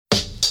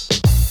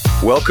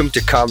Welcome to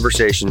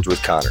Conversations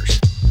with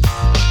Connors.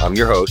 I'm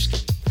your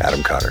host,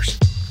 Adam Connors.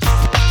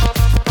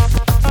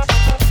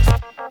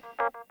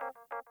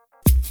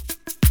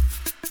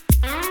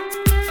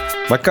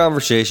 My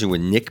conversation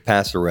with Nick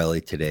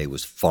Passarelli today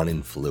was fun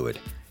and fluid.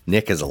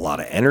 Nick has a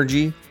lot of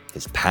energy,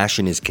 his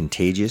passion is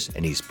contagious,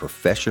 and he's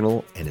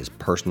professional and as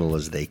personal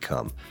as they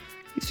come.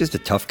 He's just a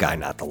tough guy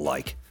not to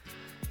like.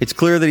 It's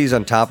clear that he's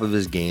on top of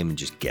his game and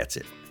just gets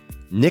it.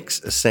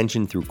 Nick's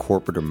ascension through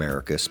corporate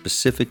America,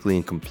 specifically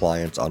in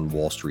compliance on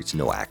Wall Street's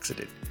no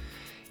accident.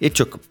 It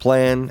took a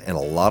plan and a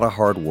lot of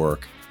hard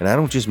work, and I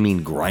don't just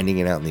mean grinding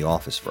it out in the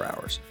office for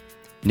hours.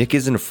 Nick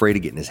isn't afraid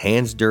of getting his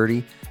hands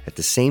dirty, at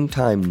the same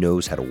time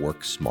knows how to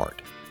work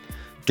smart.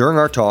 During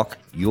our talk,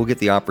 you'll get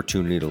the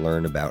opportunity to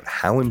learn about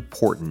how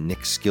important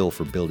Nick's skill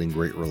for building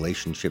great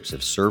relationships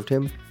have served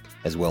him,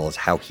 as well as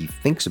how he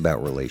thinks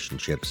about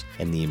relationships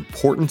and the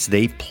importance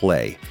they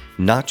play,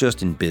 not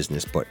just in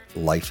business, but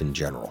life in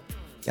general.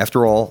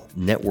 After all,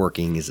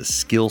 networking is a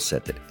skill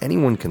set that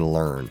anyone can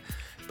learn,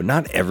 but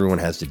not everyone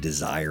has the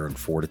desire and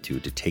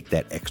fortitude to take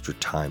that extra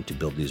time to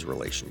build these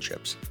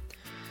relationships.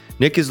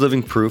 Nick is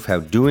living proof how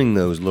doing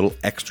those little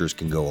extras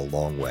can go a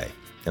long way.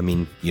 I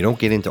mean, you don't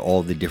get into all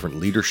of the different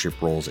leadership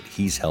roles that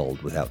he's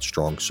held without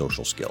strong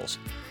social skills.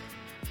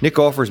 Nick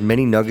offers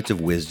many nuggets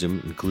of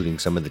wisdom, including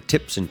some of the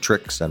tips and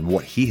tricks on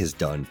what he has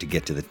done to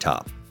get to the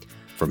top,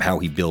 from how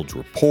he builds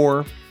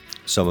rapport,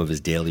 some of his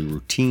daily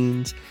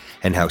routines,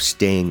 and how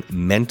staying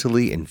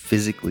mentally and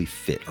physically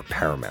fit are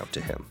paramount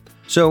to him.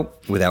 So,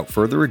 without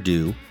further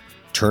ado,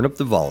 turn up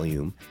the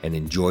volume and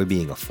enjoy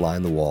being a fly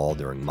on the wall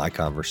during my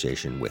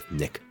conversation with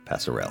Nick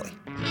Passarelli.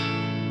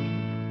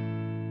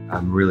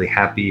 I'm really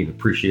happy and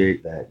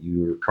appreciate that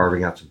you're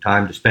carving out some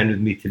time to spend with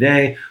me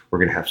today. We're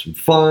going to have some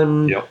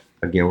fun. Yep.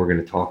 Again, we're going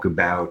to talk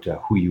about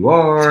who you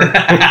are.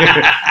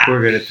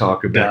 We're going to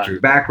talk about your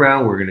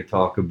background. We're going to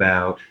talk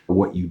about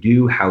what you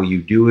do, how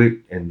you do it,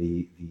 and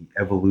the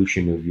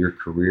evolution of your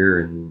career.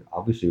 And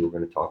obviously, we're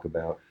going to talk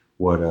about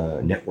what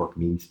a network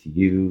means to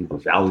you, the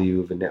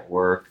value of a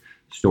network,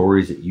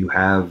 stories that you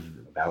have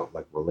about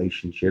like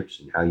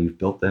relationships and how you've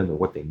built them and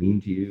what they mean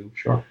to you.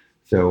 Sure.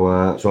 So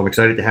I'm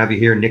excited to have you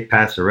here, Nick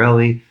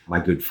Passarelli, my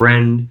good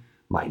friend,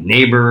 my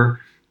neighbor,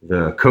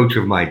 the coach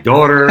of my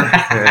daughter,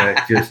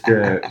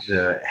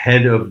 the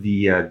head of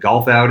the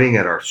golf outing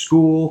at our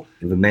school.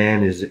 The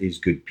man is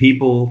good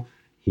people.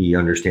 He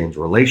understands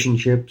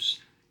relationships.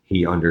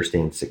 He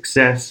understands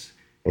success,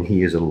 and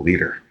he is a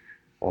leader.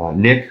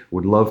 Nick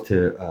would love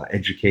to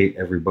educate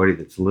everybody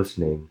that's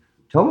listening.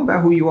 Tell them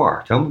about who you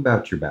are. Tell them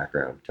about your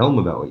background. Tell them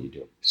about what you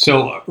do.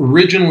 So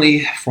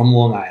originally from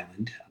Long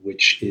Island,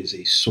 which is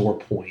a sore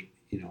point,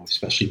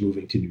 especially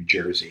moving to New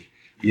Jersey.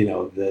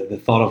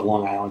 The thought of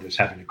Long Islanders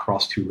having to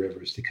cross two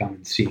rivers to come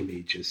and see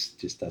me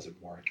just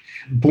doesn't work.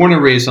 Born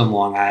and raised on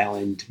Long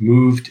Island,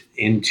 moved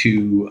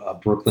into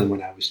Brooklyn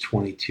when I was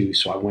 22.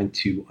 So I went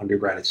to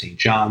undergrad at St.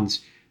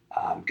 John's,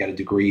 got a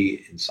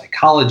degree in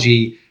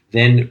psychology,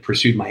 then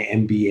pursued my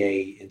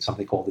MBA in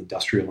something called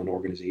industrial and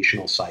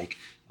organizational psych.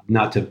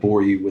 Not to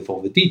bore you with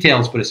all the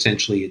details, but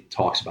essentially it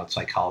talks about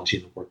psychology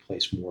in the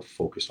workplace, more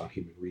focused on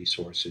human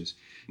resources.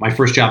 My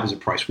first job was at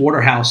Price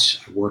Waterhouse.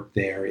 I worked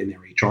there in their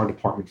HR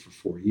department for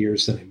 4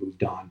 years. Then I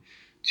moved on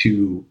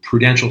to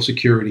Prudential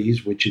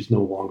Securities, which is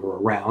no longer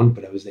around,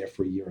 but I was there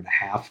for a year and a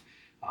half.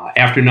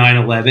 After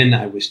 9/11,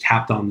 I was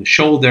tapped on the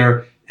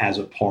shoulder as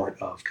a part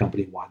of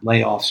company-wide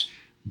layoffs.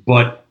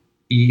 But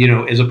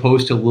as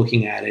opposed to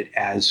looking at it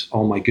as,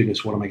 oh my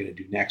goodness, what am I going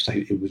to do next?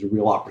 It was a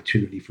real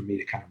opportunity for me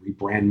to kind of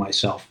rebrand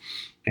myself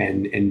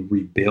and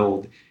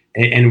rebuild.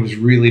 And it was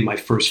really my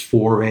first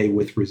foray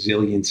with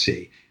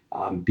resiliency,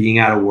 being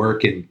out of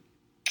work and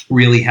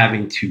really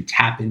having to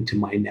tap into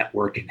my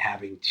network and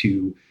having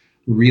to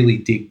really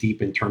dig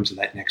deep in terms of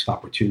that next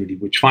opportunity,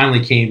 which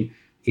finally came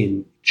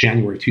in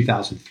January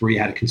 2003.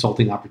 I had a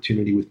consulting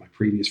opportunity with my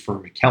previous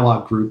firm at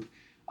Kellogg Group,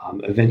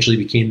 eventually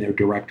became their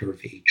director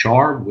of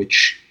HR,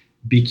 which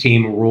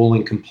became a role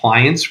in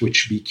compliance,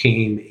 which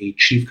became a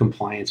chief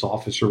compliance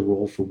officer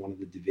role for one of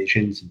the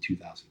divisions in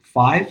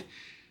 2005.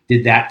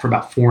 Did that for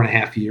about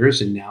 4.5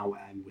 years, and now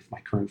I'm with my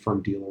current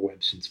firm,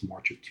 DealerWeb, since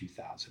March of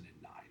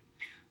 2009.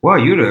 Wow,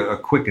 you had a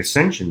quick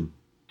ascension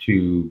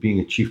to being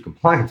a chief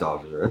compliance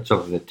officer. That's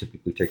something that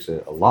typically takes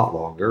a lot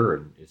longer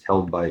and is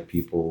held by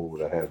people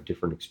that have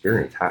different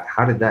experience.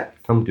 How did that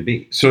come to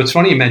be? So it's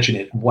funny you mention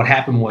it. What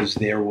happened was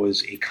there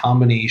was a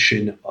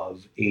combination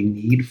of a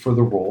need for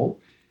the role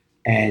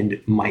and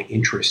my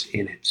interest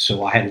in it.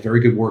 So I had a very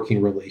good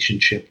working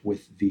relationship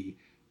with the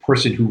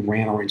person who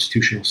ran our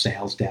institutional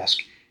sales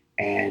desk.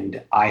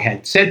 And I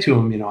had said to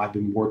him, I've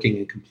been working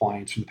in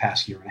compliance for the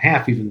past year and a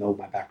half, even though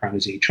my background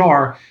is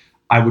HR.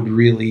 I would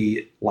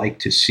really like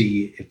to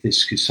see if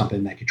this is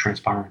something that could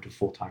transpire into a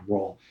full-time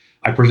role.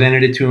 I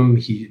presented it to him.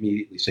 He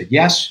immediately said,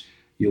 yes,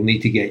 you'll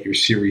need to get your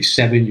Series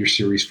 7, your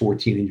Series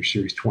 14, and your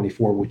Series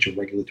 24, which are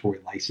regulatory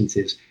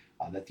licenses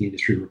that the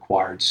industry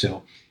required.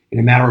 So in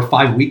a matter of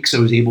 5 weeks, I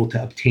was able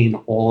to obtain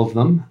all of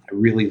them. I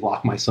really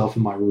locked myself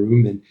in my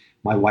room, and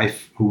my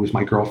wife, who was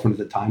my girlfriend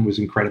at the time, was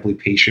incredibly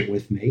patient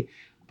with me.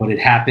 but it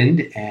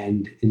happened.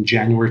 And in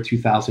January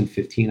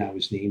 2015, I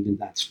was named in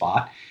that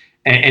spot.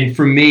 And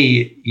for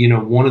me,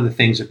 one of the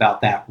things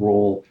about that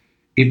role,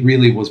 it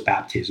really was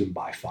baptism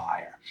by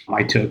fire.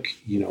 I took,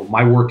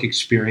 my work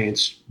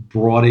experience,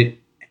 brought it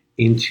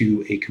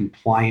into a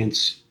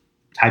compliance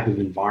type of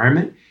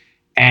environment.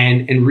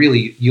 And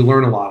really, you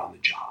learn a lot on the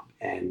job.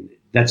 And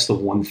that's the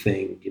one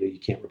thing, you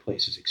can't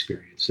replace is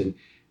experience. And,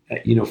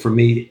 for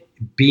me,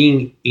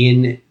 being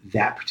in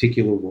that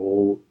particular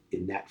role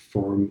in that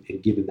firm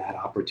and given that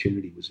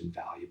opportunity was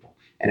invaluable.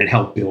 And it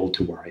helped build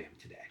to where I am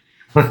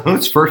today.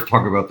 Let's first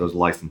talk about those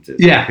licenses.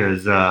 Yeah.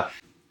 Because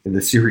in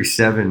the Series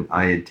 7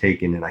 I had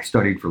taken, and I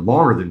studied for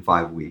longer than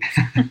 5 weeks,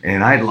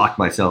 and I had locked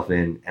myself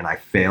in, and I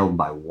failed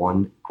by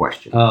one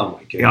question. Oh,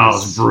 my goodness. Oh, it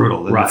was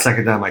brutal. And Right. the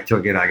second time I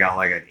took it, I got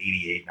like an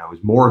 88, and I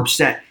was more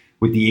upset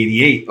with the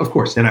 88, Of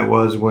course. than I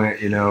was when,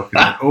 because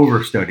I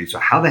overstudied. So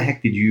how the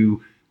heck did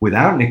you,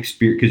 without an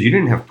experience, because you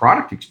didn't have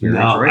product experience,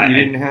 No, right? You I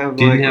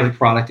didn't have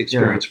product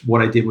experience. Yeah.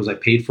 What I did was I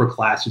paid for a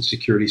class at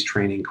Securities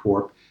Training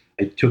Corp.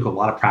 I took a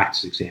lot of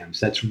practice exams.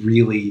 That's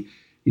really,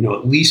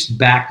 at least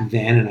back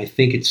then, and I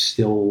think it's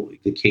still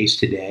the case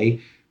today,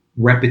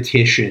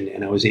 repetition,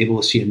 and I was able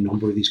to see a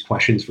number of these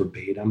questions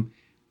verbatim.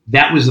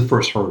 That was the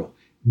first hurdle.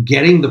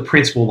 Getting the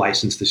principal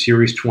license, the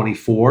Series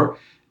 24,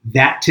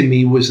 that to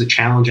me was the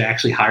challenge. I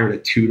actually hired a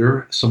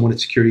tutor, someone at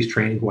Securities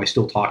Training who I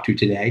still talk to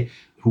today,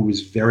 who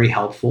was very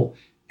helpful.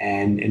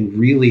 And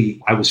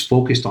really, I was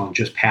focused on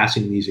just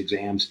passing these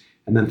exams.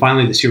 And then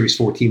finally, the Series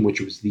 14,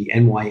 which was the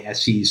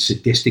NYSE's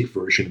sadistic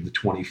version of the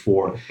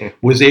 24,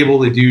 was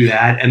able to do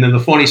that. And then the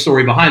funny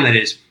story behind that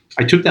is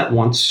I took that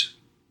once,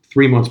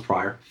 3 months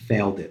prior,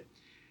 failed it.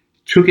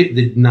 Took it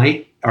the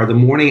night or the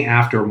morning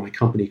after my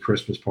company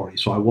Christmas party.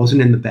 So I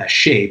wasn't in the best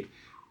shape,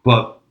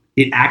 but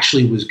it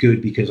actually was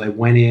good because I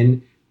went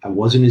in, I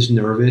wasn't as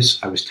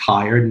nervous, I was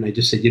tired, and I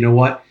just said, you know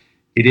what?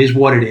 It is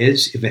what it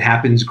is. If it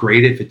happens,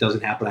 great. If it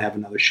doesn't happen, I have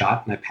another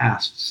shot, and I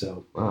passed.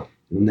 So Wow.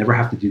 You'll never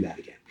have to do that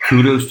again.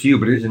 Kudos to you,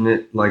 but isn't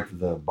it like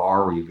the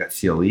bar where you've got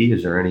CLE?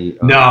 Is there any?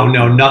 No,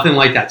 nothing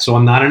like that. So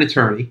I'm not an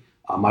attorney.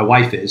 My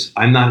wife is.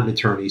 I'm not an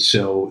attorney.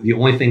 So the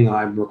only thing that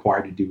I'm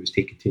required to do is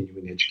take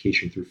continuing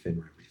education through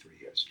FINRA every 3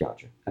 years.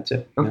 Gotcha. That's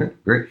it. Okay, Yeah.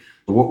 Great.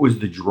 What was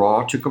the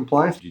draw to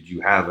compliance? Did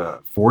you have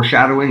a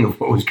foreshadowing of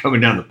what was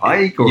coming down the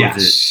pike? Or Yes.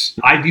 was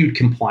it... I viewed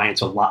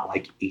compliance a lot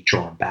like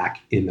HR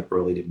back in the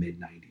early to mid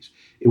 90s.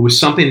 It was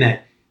something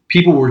that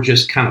people were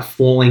just kind of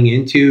falling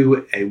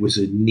into. It was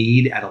a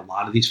need at a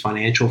lot of these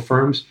financial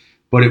firms,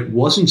 but it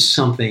wasn't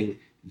something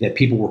that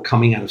people were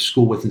coming out of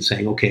school with and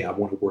saying, okay, I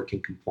want to work in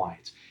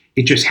compliance.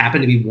 It just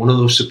happened to be one of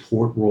those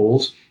support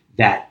roles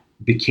that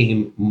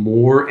became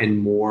more and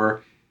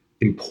more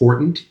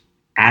important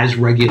as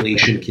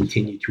regulation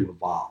continued to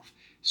evolve.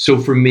 So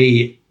for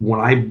me,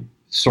 when I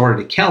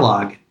started at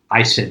Kellogg,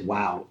 I said,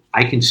 wow,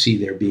 I can see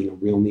there being a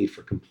real need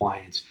for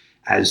compliance.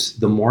 As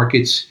the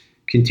markets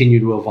continue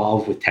to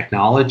evolve with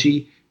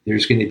technology,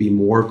 there's going to be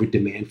more of a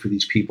demand for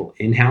these people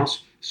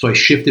in-house. So I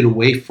shifted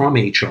away from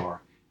HR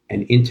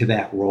and into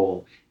that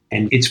role.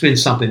 And it's been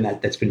something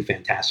that's been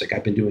fantastic.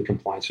 I've been doing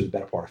compliance for the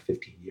better part of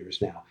 15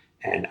 years now,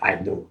 and I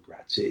have no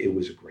regrets. It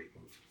was a great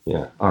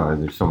move. Yeah.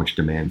 There's so much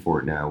demand for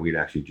it now. We'd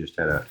actually just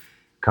had a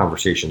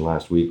conversation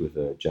last week with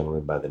a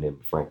gentleman by the name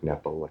of Frank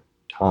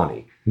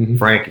Napolitani. Mm-hmm.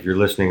 Frank, if you're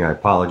listening, I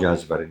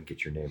apologize if I didn't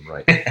get your name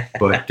right.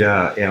 But,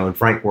 and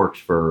Frank works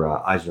for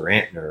Eisner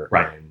Antner,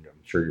 Right. And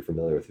I'm sure you're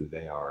familiar with who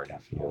they are. And,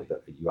 Definitely.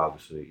 You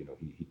obviously,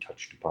 he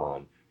touched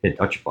upon,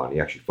 he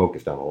actually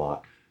focused on a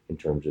lot in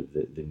terms of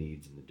the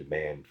needs and the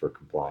demand for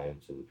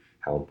compliance and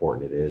how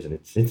important it is. And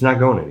it's not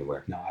going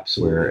anywhere. No,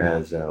 absolutely.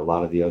 Whereas a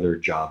lot of the other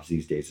jobs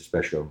these days,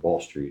 especially on Wall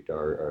Street,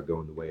 are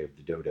going the way of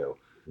the dodo,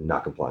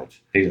 not compliance.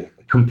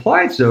 Exactly.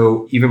 Compliance,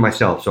 though, even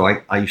myself. So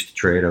I used to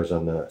trade. I was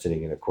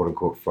sitting in a quote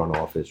unquote front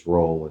office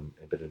role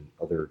and been in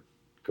other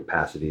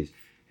capacities.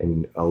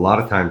 And a lot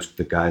of times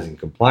the guys in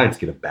compliance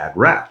get a bad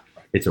rap.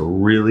 It's a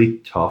really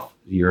tough,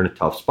 you're in a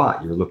tough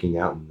spot. You're looking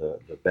out in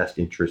the best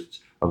interests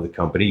of the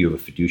company. You have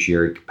a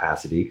fiduciary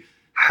capacity.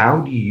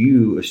 How do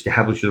you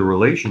establish the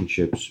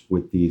relationships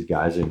with these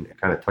guys and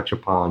kind of touch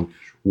upon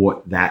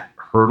what that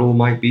hurdle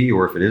might be,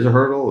 or if it is a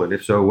hurdle, and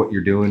if so, what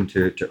you're doing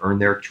to earn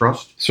their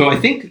trust? So I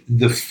think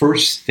the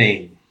first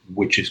thing,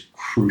 which is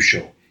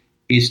crucial,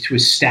 is to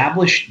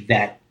establish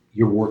that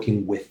you're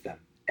working with them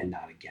and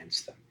not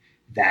against them.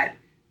 That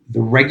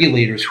the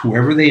regulators,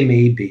 whoever they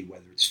may be,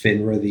 whether it's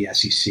FINRA, the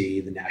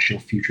SEC, the National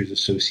Futures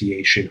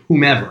Association,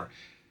 whomever,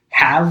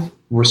 have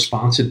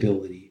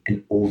responsibility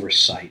and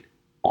oversight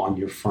on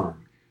your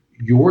firm.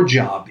 Your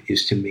job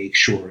is to make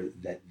sure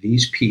that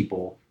these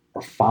people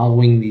are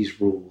following these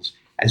rules,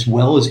 as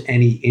well as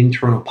any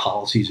internal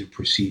policies and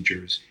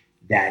procedures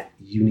that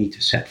you need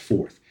to set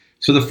forth.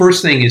 So the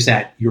first thing is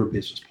that you're a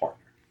business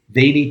partner.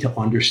 They need to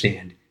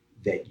understand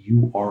that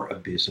you are a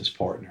business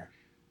partner.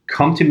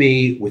 Come to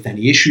me with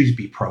any issues,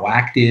 be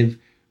proactive.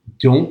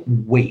 Don't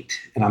wait.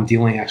 And I'm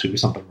dealing actually with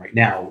something right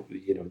now,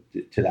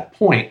 to that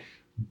point.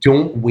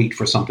 Don't wait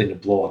for something to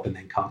blow up and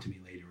then come to me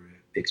later and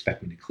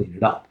expect me to clean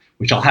it up,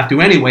 which I'll have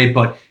to anyway,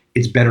 but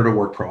it's better to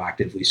work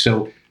proactively.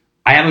 So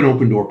I have an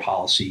open door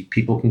policy.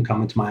 People can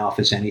come into my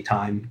office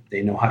anytime.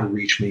 They know how to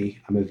reach me.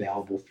 I'm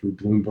available through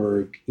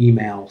Bloomberg,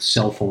 email,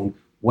 cell phone,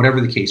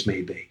 whatever the case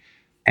may be.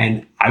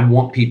 And I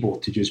want people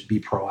to just be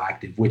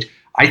proactive, which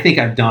I think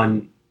I've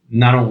done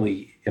not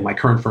only in my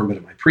current firm, but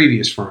at my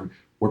previous firm,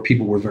 where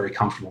people were very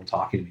comfortable in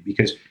talking to me,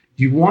 because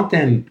you want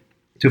them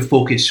to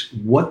focus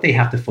what they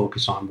have to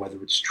focus on, whether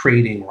it's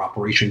trading or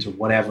operations or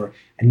whatever,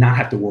 and not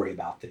have to worry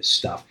about this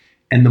stuff.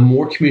 And the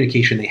more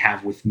communication they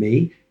have with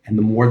me, and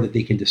the more that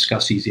they can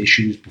discuss these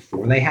issues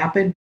before they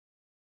happen,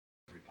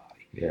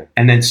 everybody. Yeah.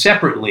 And then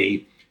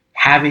separately,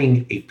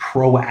 having a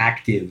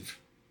proactive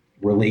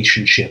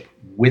relationship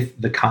with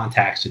the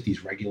contacts at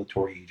these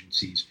regulatory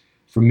agencies,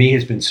 for me,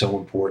 has been so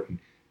important,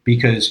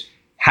 because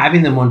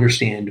having them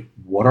understand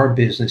what our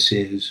business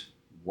is,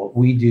 what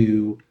we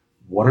do,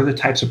 what are the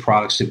types of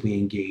products that we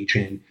engage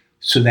in,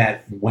 so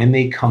that when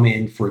they come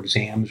in for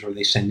exams or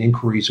they send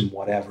inquiries and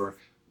whatever,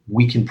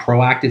 we can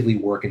proactively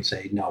work and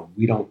say, no,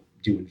 we don't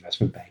do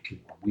investment banking,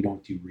 or we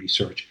don't do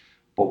research,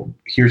 but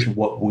here's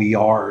what we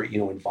are,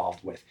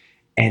 involved with.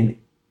 And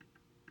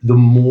the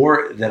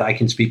more that I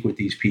can speak with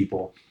these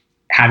people,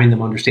 having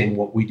them understand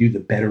what we do, the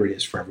better it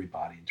is for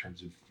everybody in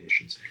terms of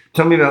efficiency.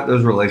 Tell me about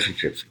those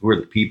relationships. Who are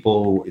the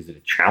people? Is it a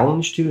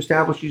challenge to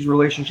establish these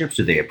relationships?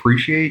 Do they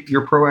appreciate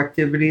your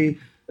proactivity?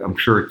 I'm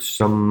sure it's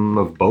some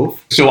of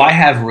both. So I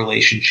have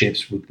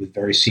relationships with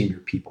very senior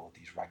people at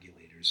these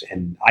regulators,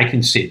 and I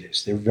can say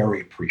this, they're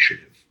very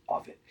appreciative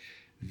of it.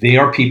 They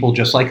are people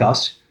just like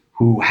us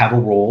who have a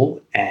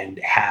role and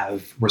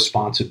have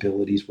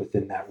responsibilities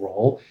within that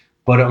role.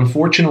 But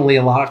unfortunately,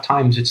 a lot of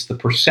times it's the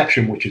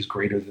perception which is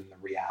greater than the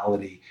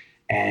reality.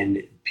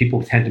 And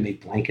people tend to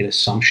make blanket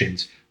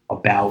assumptions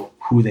about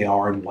who they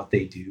are and what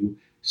they do.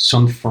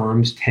 Some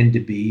firms tend to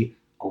be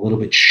a little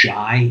bit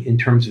shy in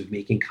terms of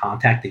making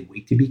contact. They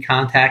wait to be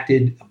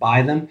contacted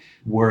by them.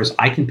 Whereas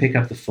I can pick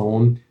up the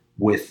phone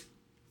with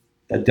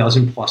a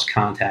dozen plus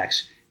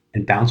contacts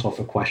and bounce off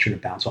a question or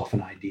bounce off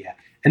an idea.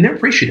 And they're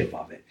appreciative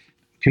of it.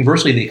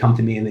 Conversely, they come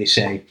to me and they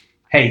say,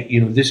 hey,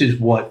 this is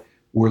what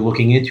we're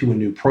looking into, a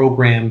new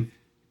program.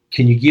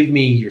 Can you give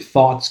me your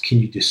thoughts? Can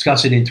you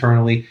discuss it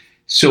internally?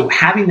 So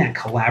having that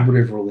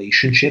collaborative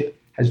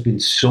relationship has been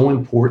so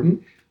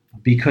important,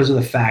 because of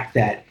the fact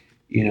that,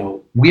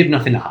 we have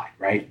nothing to hide,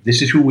 right?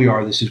 This is who we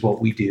are. This is what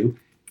we do.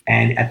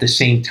 And at the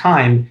same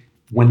time,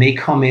 when they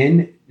come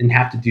in and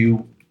have to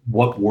do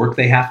what work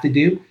they have to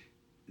do,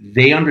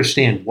 they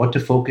understand what to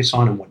focus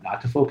on and what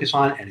not to focus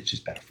on. And it's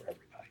just better for everybody.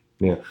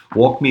 Yeah.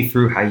 Walk me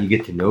through how you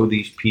get to know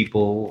these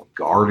people.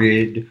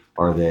 Guarded?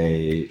 How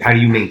do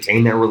you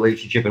maintain that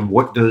relationship? And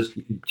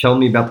tell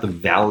me about the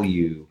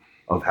value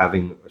of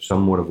having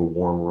somewhat of a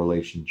warm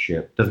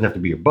relationship. Doesn't have to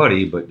be your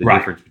buddy, but the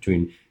difference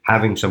between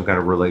having some kind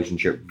of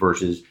relationship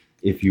versus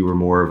if you were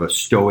more of a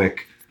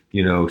stoic,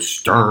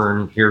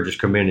 stern, here, just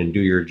come in and do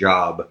your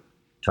job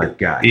type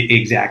guy.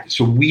 Exactly.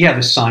 So we have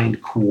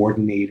assigned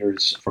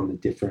coordinators from the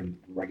different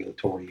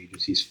regulatory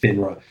agencies,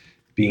 FINRA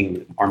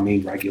being our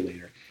main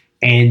regulator.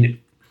 And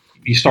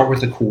you start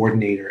with the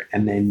coordinator,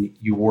 and then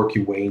you work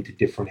your way into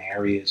different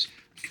areas.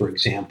 For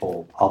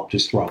example, I'll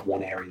just throw out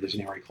one area. There's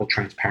an area called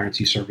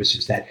Transparency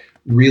Services that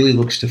really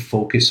looks to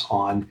focus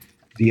on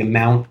the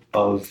amount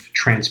of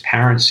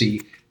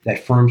transparency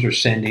that firms are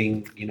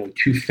sending,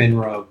 to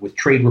FINRA with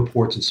trade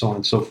reports and so on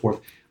and so forth.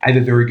 I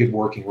have a very good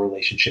working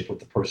relationship with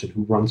the person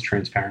who runs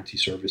Transparency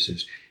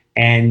Services,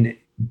 and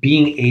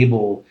being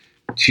able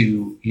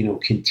to,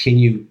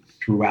 continue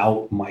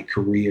throughout my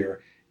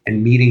career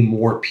and meeting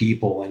more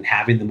people and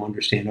having them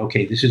understand,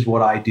 okay, this is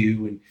what I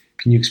do, and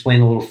can you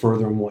explain a little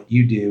further on what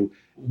you do?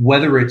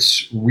 Whether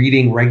it's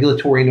reading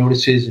regulatory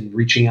notices and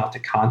reaching out to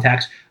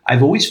contacts,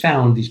 I've always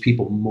found these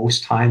people,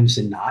 most times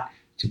than not,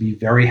 to be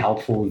very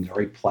helpful and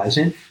very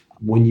pleasant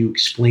when you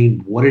explain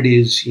what it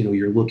is,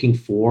 you're looking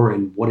for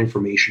and what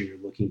information you're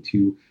looking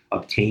to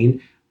obtain.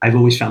 I've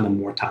always found them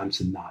more times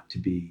than not to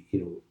be,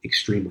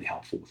 extremely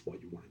helpful with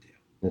what you want to do.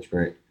 That's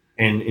great.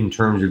 And in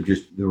terms of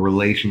just the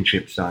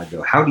relationship side,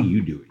 though, how do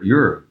you do it?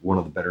 You're one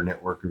of the better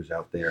networkers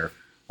out there.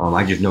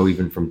 I just know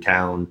even from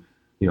town,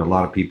 a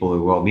lot of people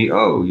who meet,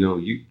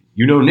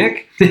 you know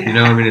Nick?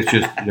 It's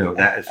just,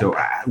 that. So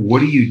what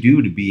do you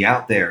do to be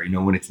out there,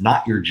 when it's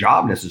not your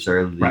job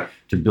necessarily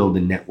to build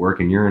a network,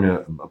 and you're in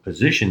a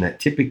position that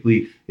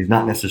typically is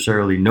not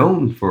necessarily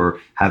known for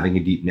having a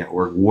deep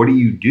network? What do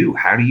you do?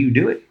 How do you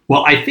do it?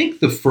 Well, I think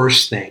the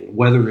first thing,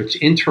 whether it's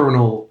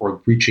internal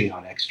or reaching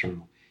out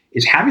external,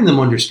 is having them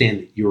understand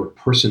that you're a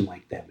person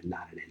like them and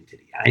not an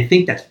entity. And I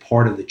think that's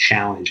part of the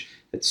challenge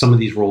that some of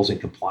these roles in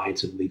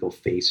compliance and legal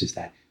face, is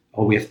that,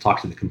 we have to talk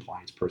to the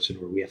compliance person,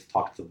 or we have to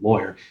talk to the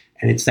lawyer.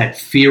 And it's that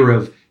fear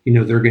of,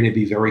 they're going to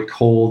be very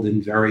cold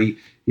and very,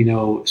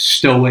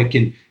 stoic,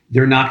 and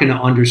they're not going to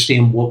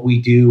understand what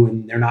we do,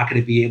 and they're not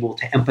going to be able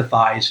to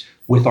empathize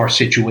with our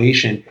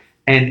situation.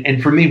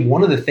 And for me,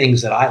 one of the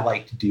things that I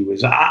like to do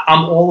is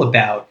I'm all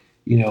about,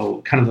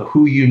 kind of the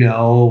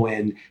who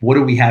and what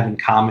do we have in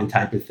common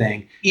type of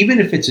thing. Even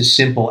if it's as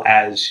simple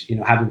as,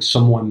 having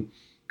someone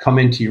come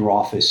into your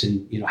office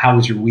and, how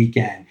was your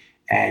weekend?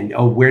 And,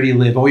 oh, where do you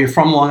live? Oh, you're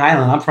from Long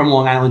Island. I'm from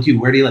Long Island too.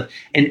 Where do you live?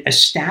 And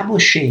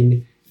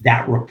establishing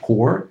that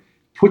rapport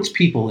puts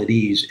people at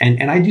ease.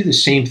 And I do the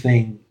same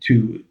thing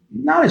to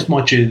not as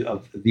much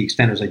of the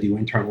extent as I do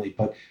internally,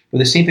 but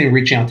the same thing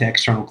reaching out to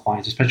external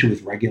clients, especially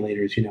with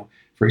regulators.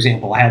 For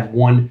example, I have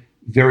one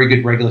very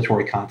good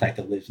regulatory contact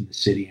that lives in the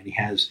city, and he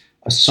has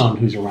a son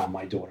who's around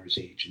my daughter's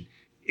age. And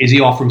is he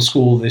off from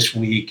school this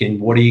week? And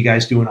what are you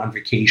guys doing on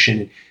vacation?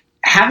 And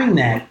having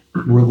that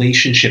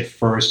relationship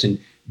first and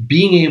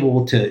being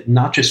able to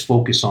not just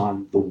focus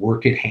on the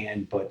work at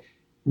hand, but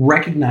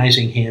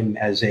recognizing him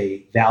as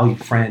a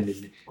valued friend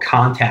and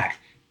contact.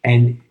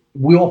 And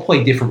we all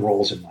play different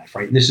roles in life,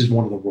 right? And this is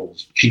one of the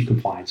roles, chief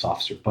compliance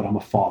officer, but I'm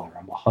a father,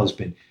 I'm a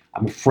husband,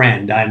 I'm a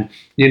friend, I'm,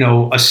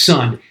 a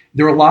son.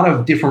 There are a lot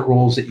of different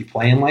roles that you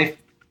play in life,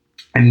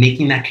 and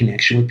making that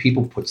connection with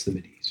people puts them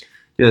at ease.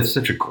 Yeah, that's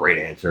such a great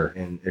answer.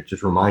 And it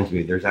just reminds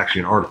me, there's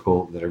actually an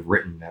article that I've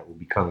written that will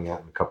be coming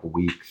out in a couple of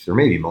weeks or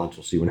maybe months.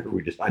 We'll see whenever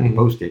we decide to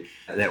post it,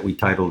 that we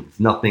titled,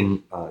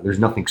 There's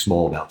Nothing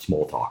Small About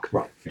Small Talk.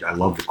 Right. I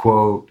love the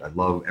quote. I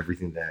love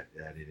everything that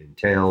it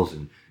entails.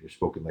 And you're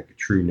spoken like a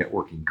true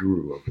networking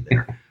guru over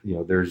there.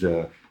 There's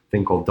a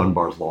thing called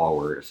Dunbar's Law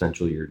where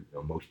essentially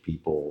most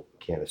people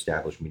can't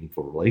establish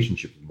meaningful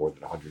relationships with more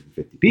than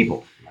 150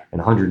 people. Right. And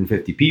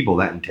 150 people,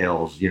 that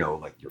entails,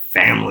 like your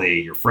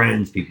family, your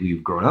friends, people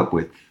you've grown up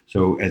with.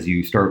 So as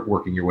you start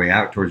working your way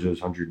out towards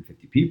those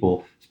 150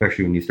 people,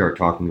 especially when you start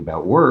talking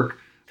about work,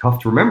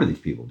 tough to remember these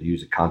people. To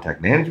use a contact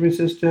management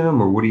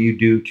system, or what do you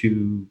do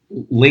to...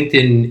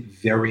 LinkedIn,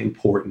 very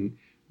important.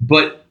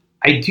 But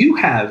I do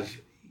have,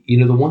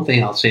 the one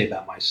thing I'll say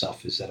about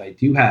myself is that I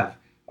do have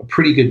a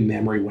pretty good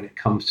memory when it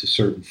comes to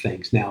certain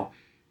things. Now,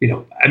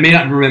 I may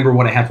not remember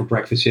what I had for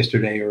breakfast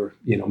yesterday, or,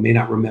 may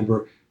not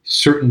remember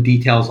certain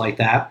details like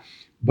that,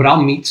 but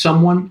I'll meet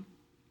someone.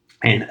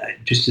 And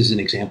just as an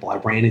example, I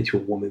ran into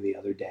a woman the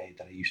other day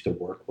that I used to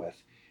work with.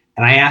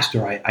 And I asked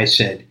her, I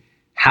said,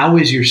 how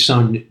is your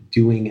son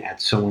doing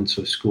at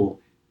so-and-so school?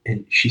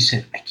 And she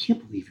said, I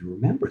can't believe you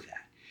remember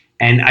that.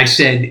 And I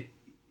said,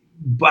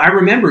 but I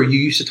remember you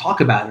used to talk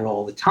about it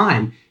all the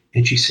time.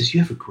 And she says, you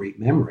have a great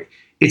memory.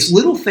 It's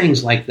little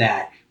things like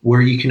that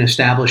where you can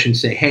establish and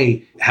say,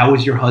 hey, how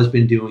is your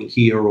husband doing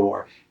here?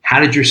 Or how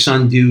did your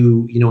son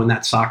do, in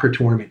that soccer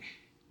tournament?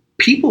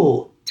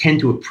 People tend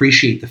to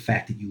appreciate the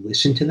fact that you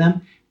listen to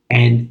them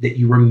and that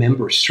you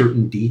remember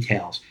certain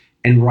details.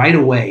 And right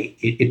away,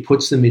 it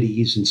puts them at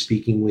ease in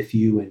speaking with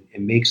you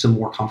and makes them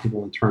more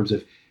comfortable in terms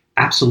of,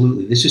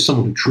 absolutely, this is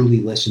someone who truly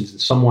listens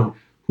and someone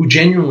who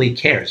genuinely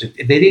cares. If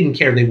they didn't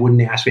care, they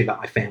wouldn't ask me about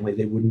my family.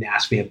 They wouldn't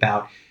ask me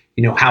about,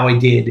 how I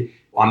did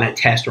on that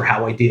test, or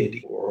how I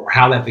did, or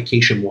how that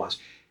vacation was.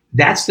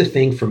 That's the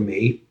thing for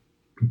me,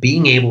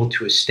 being able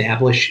to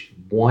establish,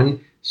 one,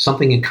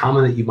 something in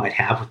common that you might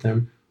have with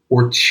them,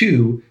 or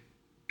two,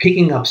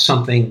 picking up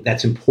something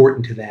that's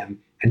important to them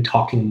and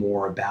talking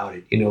more about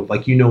it.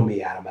 Like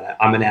me, Adam,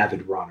 I'm an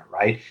avid runner,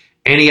 right?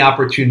 Any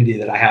opportunity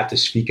that I have to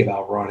speak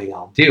about running,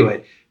 I'll do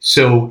it.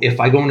 So if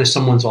I go into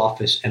someone's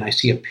office and I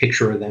see a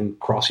picture of them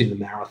crossing the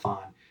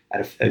marathon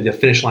at the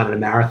finish line of a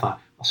marathon,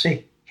 I'll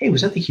say, hey,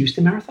 was that the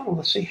Houston Marathon? Well,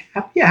 let's say,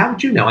 how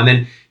would you know? And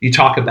then you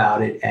talk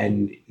about it,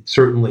 and it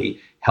certainly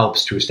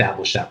helps to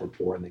establish that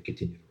rapport and then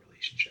continue the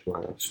relationship.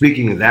 Wow.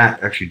 Speaking of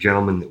that, actually,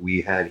 gentleman that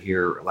we had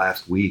here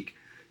last week,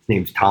 his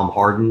name's Tom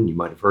Harden. You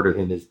might have heard of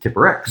him as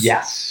Tipper X.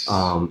 Yes.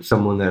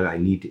 Someone that I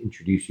need to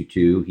introduce you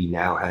to. He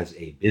now has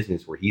a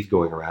business where he's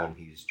going around,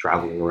 he's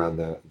traveling around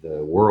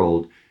the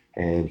world,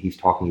 and he's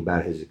talking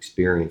about his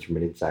experience from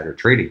an insider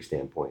trading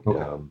standpoint.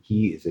 Okay.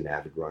 He is an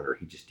avid runner.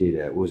 He just did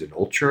an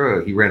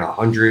ultra? He ran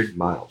 100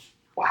 miles.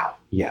 Wow.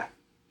 Yeah.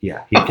 He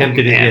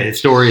attempted it. Yeah, his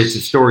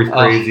story's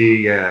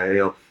crazy.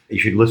 You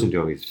should listen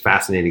to him. He's a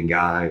fascinating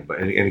guy,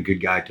 and a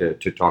good guy to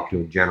talk to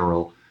in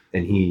general.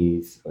 And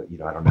he's,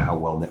 I don't know how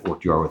well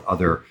networked you are with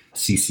other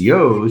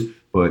CCOs,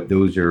 but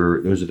those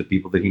are the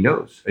people that he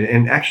knows.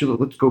 And actually,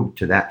 let's go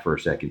to that for a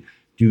second.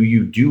 Do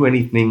you do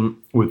anything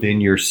within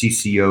your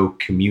CCO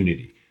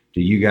community? Do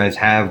you guys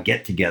have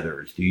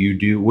get-togethers?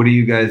 What do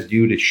you guys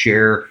do to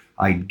share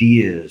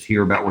ideas,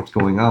 hear about what's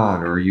going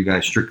on? Or are you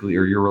guys strictly,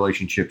 or your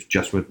relationships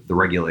just with the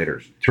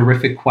regulators?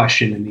 Terrific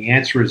question. And the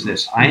answer is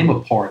this. I am a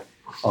part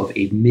of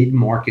a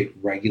mid-market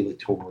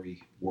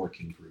regulatory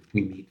working group.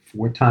 We meet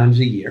 4 times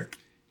a year,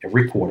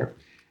 every quarter.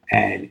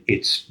 And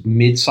it's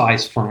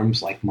mid-sized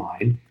firms like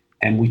mine.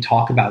 And we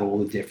talk about all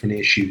the different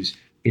issues.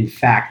 In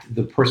fact,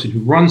 the person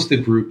who runs the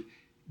group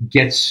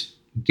gets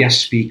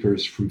guest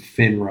speakers from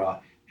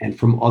FINRA and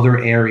from other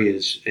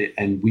areas,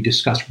 and we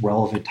discuss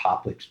relevant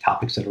topics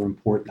that are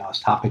important to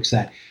us, topics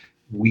that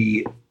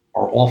we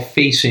are all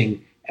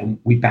facing, and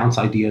we bounce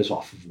ideas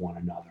off of one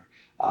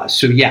another.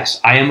 So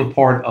yes, I am a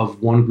part of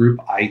one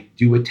group. I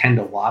do attend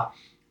a lot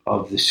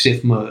of the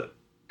SIFMA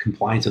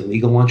compliance and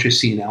legal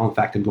lunches, CNL. In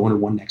fact, I'm going to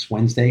one next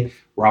Wednesday.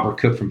 Robert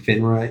Cook from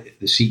FINRA,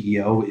 the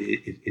CEO,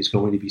 is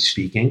going to be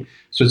speaking.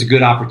 So it's a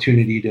good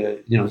opportunity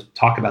to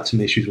talk about some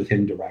issues with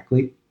him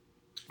directly.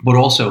 But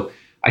also,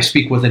 I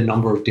speak with a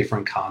number of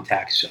different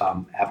contacts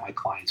at my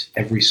clients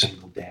every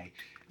single day.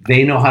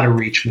 They know how to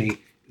reach me.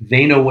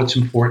 They know what's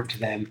important to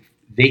them.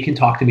 They can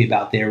talk to me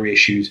about their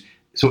issues.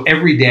 So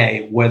every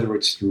day, whether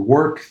it's through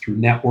work, through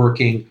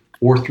networking,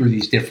 or through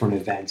these different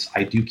events,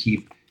 I do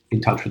keep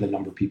in touch with a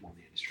number of people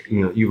in the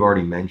industry. You've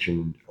already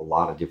mentioned a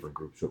lot of different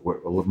groups.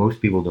 What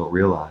most people don't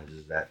realize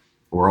is that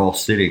we're all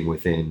sitting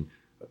within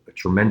a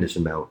tremendous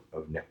amount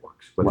of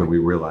networks, whether we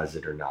realize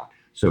it or not.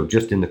 So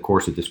just in the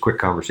course of this quick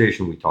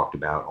conversation, we talked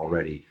about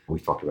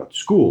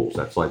schools.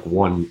 That's like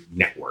one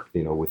network,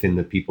 within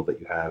the people that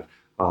you have.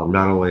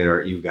 Not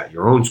only you've got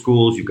your own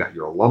schools, you've got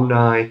your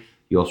alumni,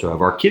 you also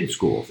have our kids'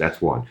 schools.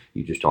 That's one.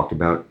 You just talked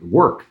about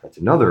work. That's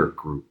another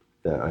group,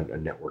 a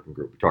networking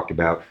group. We talked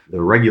about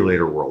the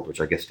regulator world,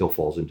 which I guess still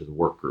falls into the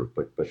work group,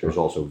 but there's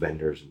also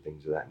vendors and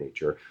things of that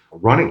nature.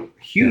 Running,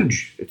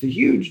 it's a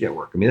huge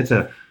network. I mean,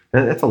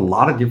 that's a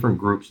lot of different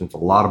groups, and it's a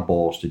lot of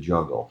balls to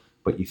juggle.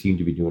 But you seem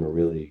to be doing a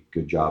really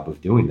good job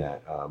of doing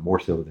that, more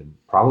so than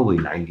probably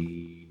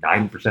 99%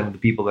 of the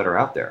people that are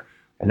out there.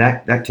 And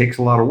that takes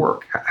a lot of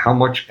work. How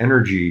much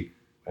energy,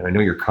 and I know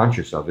you're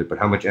conscious of it, but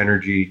how much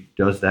energy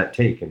does that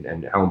take,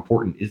 and how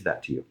important is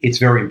that to you? It's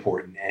very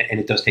important, and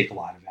it does take a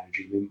lot of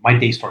energy. I mean, my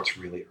day starts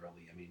really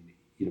early. I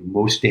mean,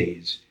 most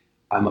days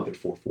I'm up at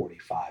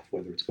 4:45,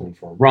 whether it's going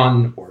for a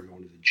run or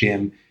going to the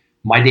gym.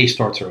 My day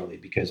starts early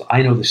because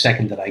I know the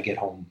second that I get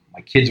home,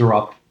 my kids are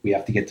up, we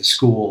have to get to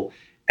school,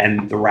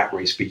 and the rat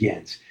race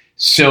begins.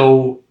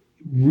 So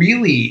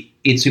really,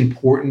 it's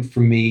important for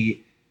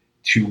me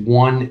to,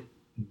 one,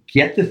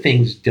 get the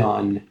things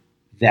done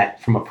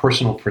that from a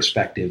personal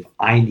perspective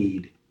I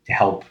need to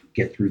help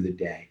get through the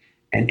day.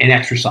 And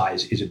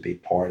exercise is a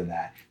big part of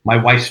that. My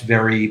wife's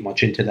very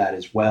much into that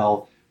as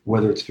well,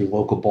 whether it's through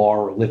local bar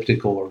or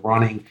elliptical or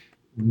running.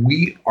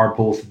 We are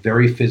both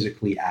very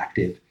physically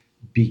active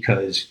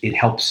because it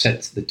helps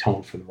set the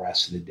tone for the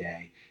rest of the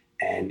day.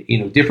 And,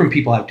 different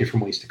people have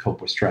different ways to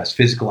cope with stress.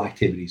 Physical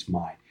activity is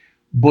mine.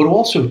 But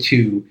also,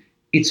 too,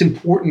 it's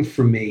important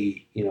for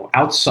me,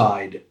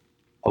 outside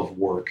of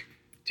work,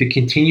 to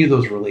continue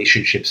those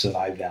relationships that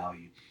I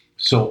value.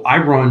 So I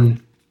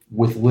run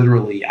with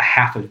literally a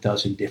half a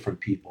dozen different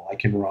people. I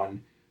can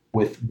run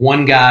with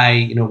one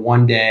guy,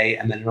 one day,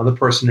 and then another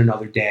person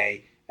another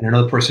day, and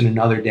another person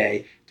another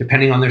day,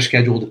 depending on their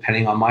schedule,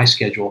 depending on my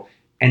schedule.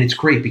 And it's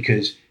great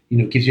because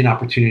it gives you an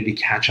opportunity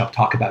to catch up,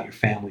 talk about your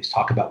families,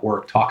 talk about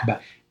work,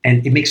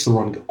 and it makes the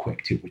run go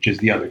quick too, which is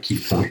the other key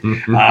point.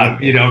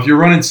 If you're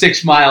running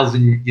 6 miles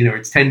and,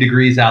 it's 10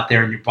 degrees out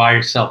there and you're by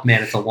yourself,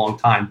 man, it's a long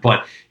time.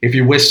 But if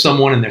you're with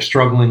someone and they're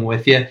struggling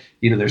with you,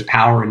 there's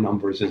power in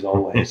numbers as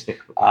always.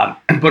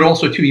 But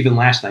also too, even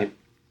last night,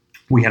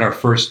 we had our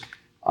first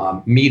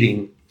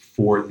meeting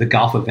for the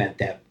golf event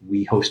that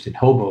we host in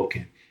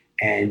Hoboken.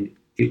 And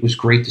it was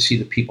great to see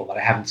the people that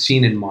I haven't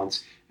seen in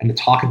months and to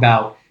talk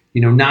about,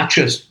 not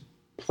just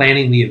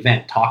planning the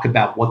event, talk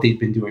about what they've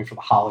been doing for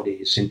the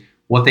holidays and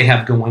what they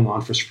have going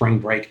on for spring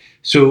break.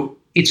 So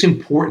it's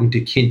important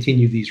to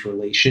continue these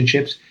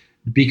relationships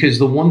because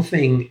the one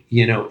thing,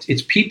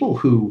 it's people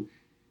who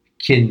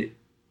can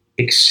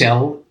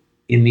excel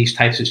in these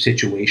types of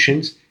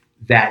situations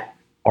that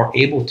are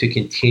able to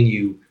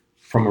continue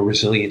from a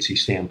resiliency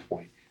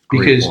standpoint.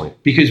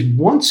 Because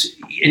once,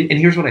 and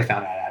here's what I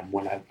found out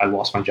when I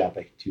lost my job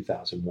back in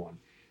 2001,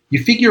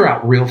 you figure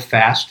out real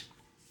fast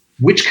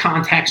which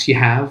contacts you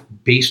have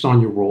based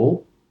on your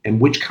role and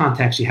which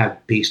contacts you have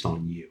based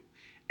on you.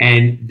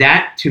 And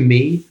that, to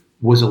me,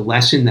 was a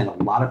lesson that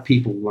a lot of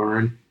people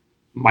learn,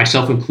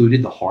 myself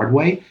included, the hard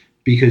way,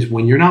 because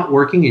when you're not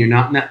working and you're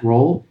not in that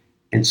role,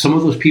 and some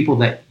of those people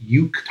that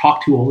you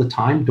talk to all the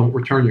time don't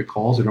return your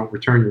calls or don't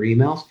return your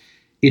emails,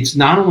 it's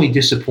not only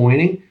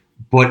disappointing,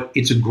 but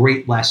it's a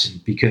great lesson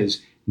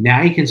because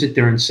now you can sit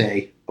there and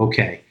say,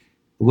 okay,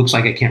 it looks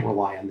like I can't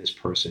rely on this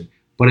person.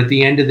 But at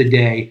the end of the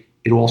day,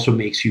 it also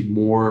makes you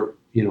more,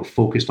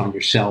 focused on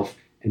yourself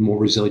and more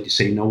resilient to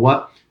say, you know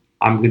what?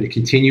 I'm going to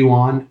continue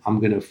on. I'm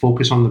going to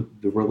focus on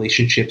the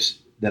relationships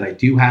that I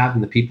do have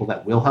and the people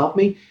that will help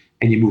me,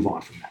 and you move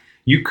on from that.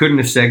 You couldn't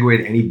have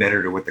segued any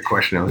better to what the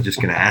question I was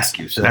just going to ask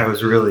you. So that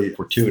was really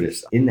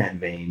fortuitous. In that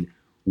vein,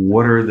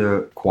 what are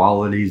the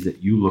qualities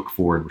that you look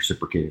for in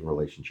reciprocating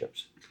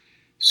relationships?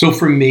 So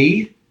for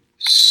me,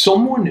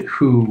 someone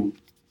who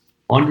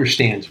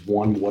understands,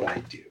 one, what I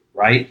do,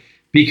 right?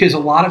 Because a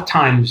lot of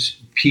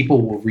times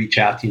people will reach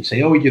out to you and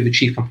say, oh, you're the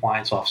chief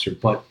compliance officer,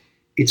 but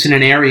it's in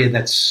an area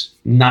that's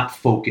not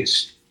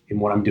focused in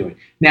what I'm doing.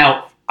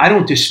 Now, I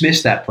don't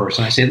dismiss that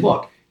person. I say,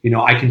 look,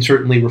 I can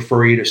certainly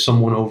refer you to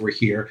someone over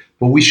here,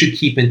 but we should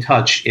keep in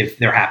touch if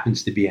there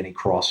happens to be any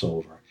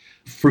crossover.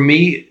 For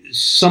me,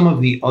 some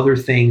of the other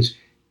things,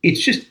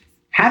 it's just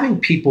having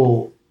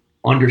people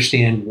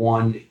understand,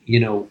 one,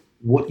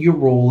 what your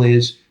role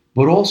is,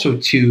 but also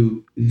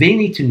two, they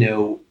need to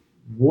know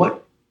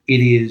what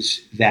it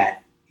is that,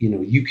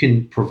 you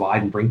can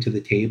provide and bring to the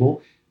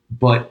table.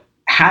 But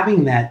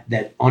having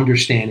that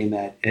understanding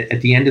that at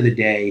the end of the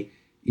day,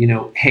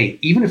 hey,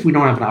 even if we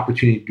don't have an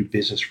opportunity to do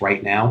business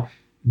right now,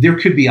 there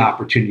could be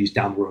opportunities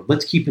down the road.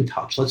 Let's keep in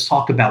touch. Let's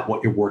talk about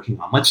what you're working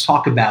on. Let's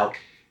talk about,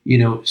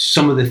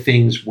 some of the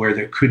things where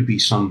there could be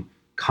some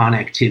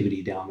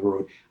connectivity down the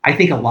road. I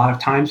think a lot of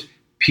times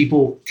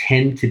people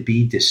tend to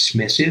be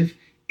dismissive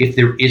if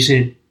there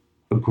isn't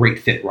a great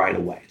fit right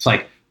away. It's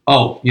like,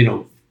 oh,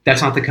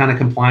 that's not the kind of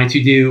compliance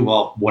you do.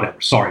 Well,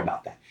 whatever. Sorry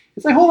about that.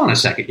 It's like, hold on a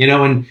second,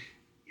 and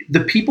the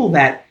people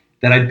that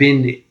I've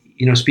been,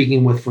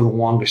 speaking with for the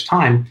longest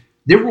time,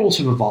 their roles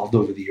have evolved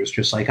over the years,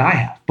 just like I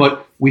have.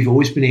 But we've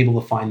always been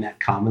able to find that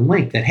common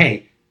link that,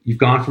 hey, you've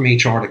gone from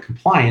HR to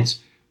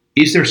compliance.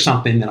 Is there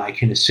something that I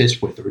can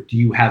assist with, or do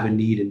you have a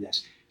need in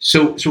this?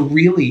 So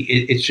really,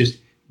 it's just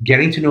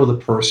getting to know the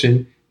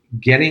person,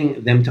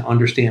 getting them to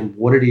understand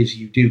what it is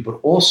you do, but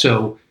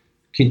also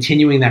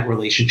continuing that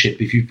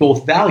relationship if you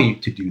both value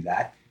to do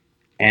that.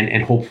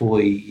 And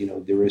hopefully,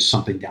 there is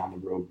something down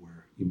the road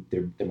where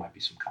there might be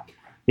some common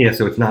ground. Yeah,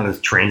 so it's not as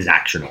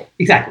transactional.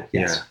 Exactly.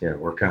 Yes. Yeah.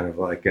 We're kind of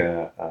like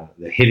the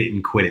hit it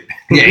and quit it.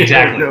 Yeah,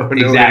 exactly. no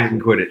exactly. Hit it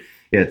and quit it.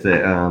 Yeah, it's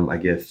I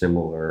guess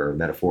similar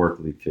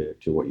metaphorically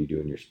to what you do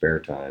in your spare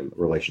time.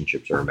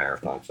 Relationships are a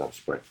marathon, it's not a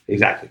sprint.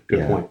 Exactly.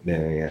 Good point.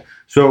 Yeah.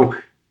 So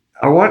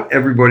I want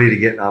everybody to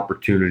get an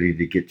opportunity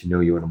to get to know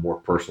you on a more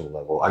personal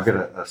level. I've got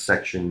a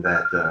section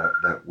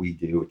that we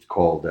do. It's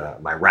called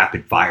my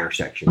rapid fire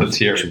section. Let's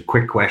hear it. Some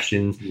quick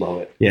questions.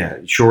 Love it. Yeah,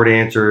 short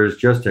answers,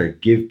 just to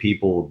give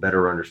people a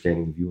better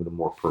understanding of you at a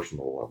more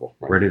personal level.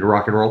 Right. Ready to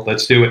rock and roll?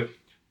 Let's do it.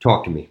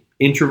 Talk to me.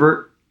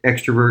 Introvert,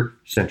 extrovert,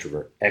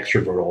 centrovert.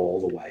 Extrovert all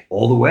the way.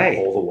 All the way.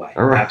 All the way.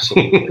 All right.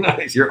 Absolutely.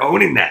 Nice. You're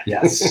owning that.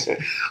 Yes.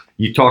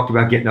 You talked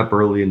about getting up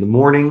early in the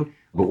morning.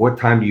 But what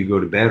time do you go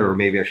to bed? Or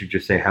maybe I should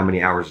just say, how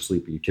many hours of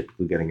sleep are you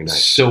typically getting a night?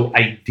 So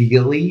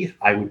ideally,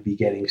 I would be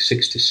getting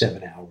 6 to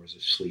 7 hours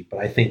of sleep.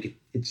 But I think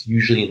it's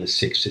usually in the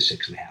 6 to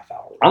 6.5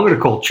 hour range. I'm going to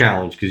call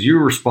challenge because you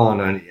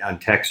respond on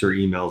texts or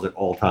emails at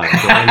all times.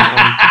 So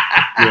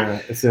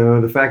yeah.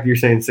 So the fact that you're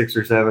saying 6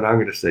 or 7, I'm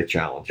going to say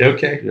challenge.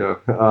 Okay.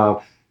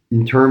 Yeah.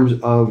 In terms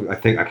of, I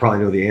think I probably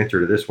know the answer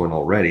to this one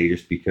already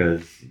just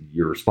because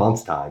your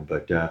response time.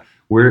 But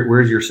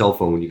where's your cell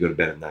phone when you go to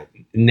bed at night?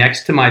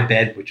 Next to my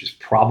bed, which is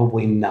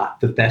probably not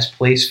the best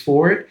place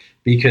for it,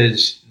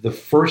 because the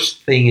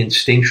first thing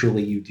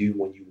instinctually you do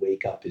when you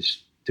wake up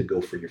is to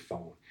go for your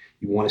phone.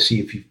 You want to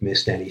see if you've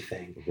missed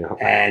anything. Yeah.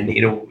 And,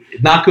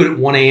 not good at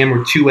 1 a.m.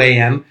 or 2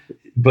 a.m.,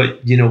 but,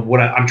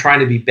 what I'm trying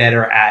to be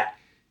better at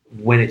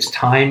when it's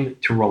time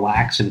to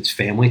relax and it's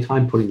family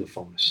time, putting the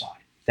phone aside.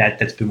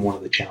 That's been one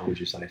of the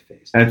challenges that I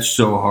faced. That's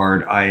so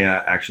hard. I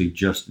actually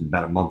just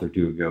about a month or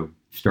two ago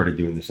started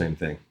doing the same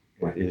thing.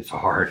 Right. It's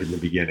hard in the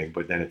beginning,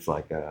 but then it's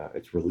like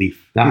it's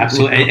relief. No,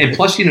 absolutely. And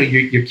plus,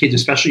 your kids,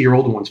 especially your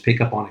older ones,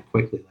 pick up on it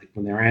quickly. Like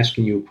when they're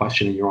asking you a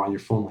question and you're on your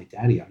phone, like,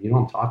 Daddy,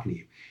 I'm talking to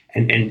you.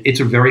 And it's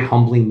a very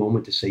humbling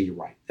moment to say, you're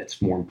right.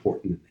 That's more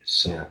important than this.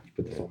 So you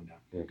put the phone down.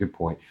 Yeah, good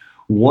point.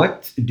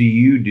 What do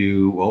you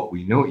do? Well,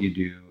 we know what you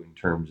do in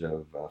terms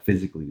of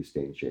physically to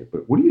stay in shape,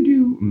 but what do you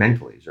do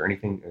mentally? Is there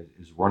anything,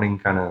 is running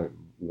kind of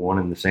one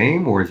and the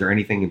same, or is there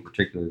anything in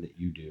particular that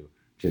you do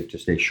to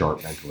stay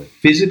sharp mentally?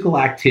 Physical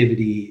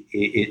activity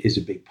is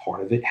a big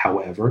part of it.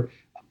 However,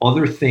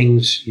 other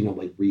things,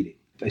 like reading.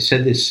 I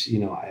said this,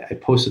 I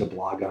posted a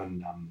blog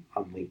on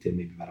LinkedIn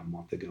maybe about a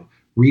month ago,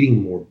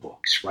 reading more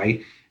books,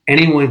 right?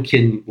 Anyone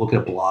can look at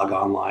a blog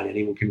online,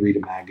 anyone can read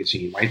a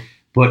magazine, right?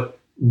 But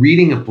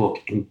reading a book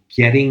and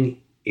getting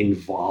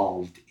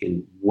involved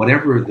in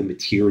whatever the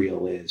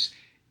material is,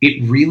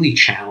 it really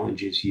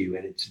challenges you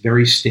and it's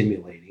very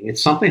stimulating.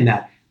 It's something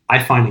that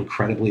I find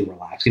incredibly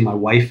relaxing. My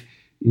wife,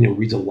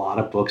 reads a lot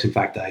of books. In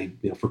fact,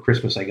 for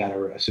Christmas, I got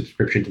her a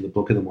subscription to the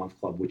Book of the Month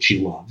Club, which she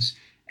loves.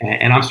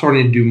 And I'm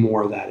starting to do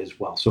more of that as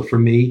well. So for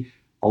me,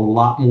 a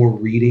lot more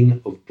reading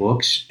of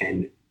books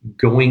and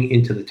going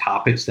into the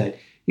topics that,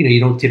 you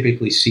don't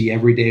typically see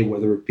every day,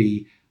 whether it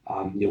be,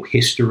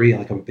 history,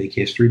 like I'm a big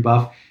history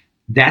buff.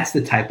 That's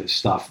the type of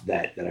stuff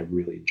that I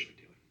really enjoy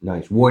doing.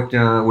 Nice. What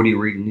are you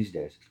reading these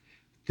days?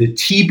 The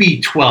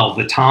TB12,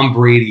 the Tom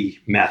Brady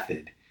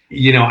method.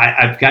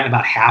 I've gotten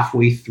about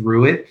halfway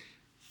through it.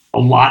 A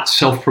lot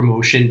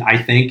self-promotion,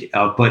 I think,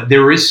 but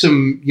there is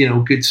some,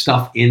 good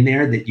stuff in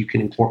there that you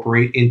can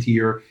incorporate into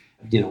your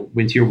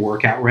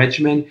workout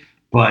regimen.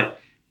 But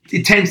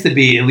it tends to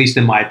be, at least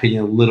in my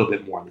opinion, a little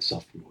bit more on the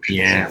self-promotion.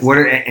 Yeah.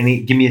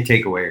 Give me a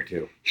takeaway or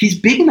two. He's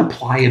big into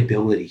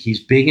pliability. He's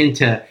big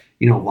into,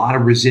 a lot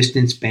of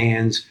resistance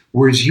bands.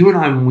 Whereas you and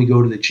I, when we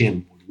go to the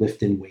gym, we're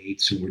lifting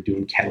weights and we're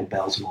doing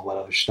kettlebells and all that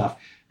other stuff.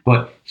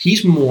 But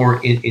he's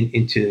more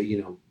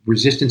into,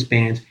 resistance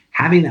bands,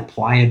 having that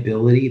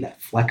pliability,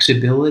 that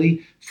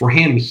flexibility. For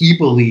him, he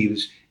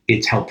believes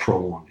it's helped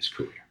prolong his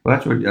career. Well,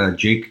 that's what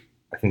Jake,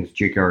 I think it's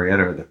Jake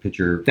Arrieta, the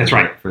pitcher. That's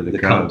right. For the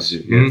Cubs.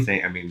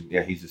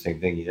 Yeah, he's the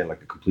same thing. He had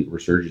like a complete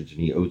resurgence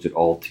and he owes it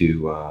all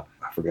to,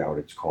 I forgot what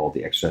it's called.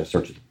 The exercise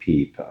starts with a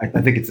P. I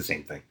think it's the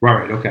same thing.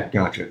 Right. Okay.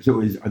 Gotcha.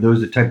 So are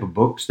those the type of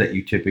books that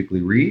you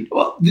typically read?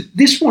 Well,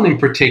 this one in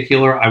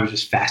particular, I was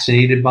just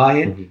fascinated by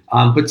it.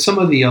 Mm-hmm. But some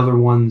of the other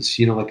ones,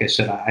 like I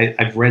said,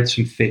 I've read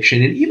some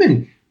fiction and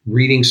even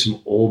reading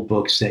some old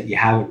books that you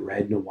haven't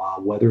read in a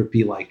while, whether it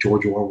be like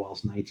George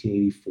Orwell's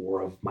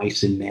 1984 of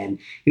Mice and Men,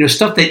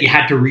 stuff that you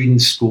had to read in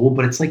school,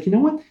 but it's like, you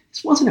know what?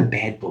 This wasn't a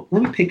bad book.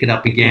 Let me pick it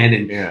up again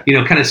and,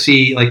 kind of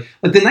see like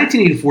the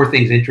 1984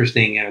 thing's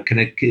interesting.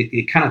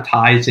 It kind of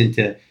ties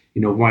into,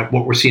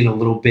 what we're seeing a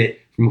little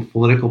bit from a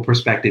political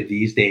perspective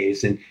these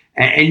days. And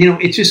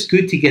it's just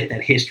good to get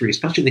that history,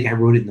 especially the guy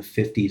wrote it in the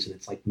 50s. And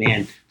it's like,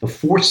 man, the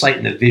foresight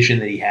and the vision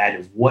that he had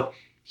of what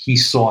he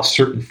saw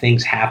certain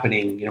things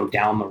happening,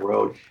 down the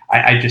road.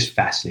 I'm just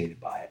fascinated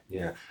by it.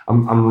 Yeah,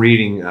 I'm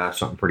reading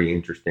something pretty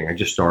interesting. I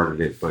just started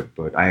it,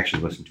 but I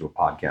actually listened to a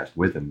podcast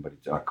with him. But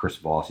it's Chris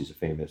Voss. He's a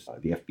famous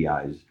the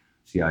FBI's,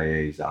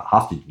 CIA's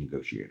hostage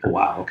negotiator. Oh,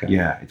 wow. Okay.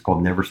 Yeah, it's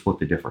called Never Split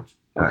the Difference.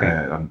 Okay.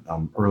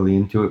 I'm early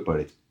into it,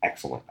 but it's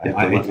excellent. Yeah,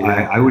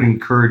 I would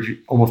encourage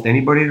almost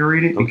anybody to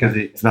read it because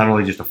it's not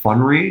only just a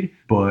fun read,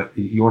 but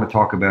you want to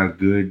talk about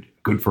good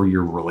for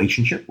your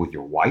relationship with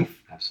your wife.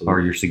 Absolutely.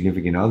 Or your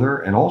significant other,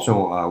 and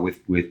also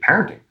with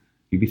parenting.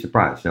 You'd be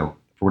surprised. So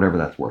for whatever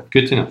that's worth.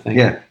 Good to know. Thank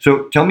you. Yeah.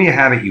 So tell me a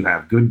habit you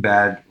have, good,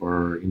 bad,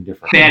 or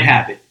indifferent. Bad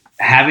habit.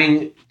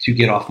 Having to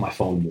get off my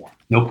phone more.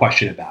 No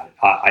question about it.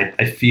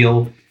 I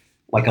feel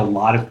like a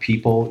lot of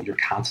people, you're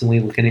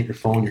constantly looking at your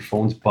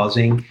phone's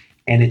buzzing,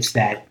 and it's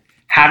that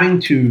having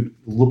to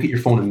look at your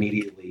phone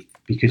immediately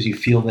because you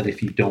feel that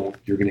if you don't,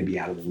 you're going to be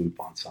out of the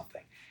loop on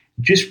something.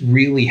 Just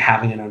really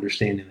having an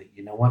understanding that,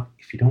 you know what,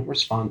 if you don't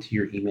respond to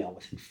your email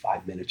within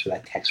 5 minutes or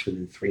that text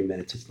within 3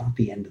 minutes, it's not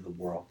the end of the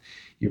world.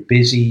 You're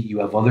busy. You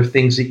have other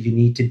things that you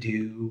need to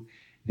do.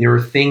 There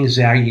are things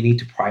that you need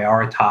to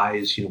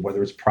prioritize,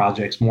 whether it's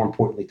projects, more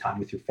importantly, time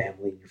with your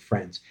family and your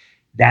friends.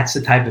 That's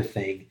the type of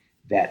thing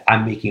that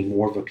I'm making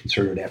more of a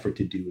concerted effort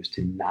to do, is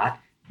to not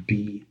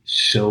be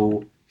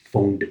so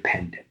phone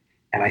dependent.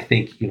 And I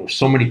think,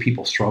 so many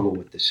people struggle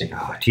with the same thing.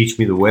 Teach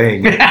me the way.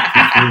 Teach me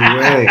the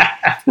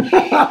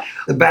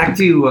way.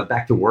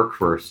 Back to work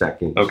for a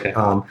second. Okay.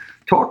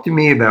 Talk to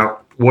me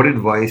about what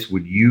advice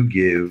would you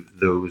give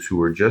those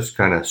who are just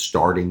kind of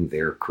starting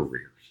their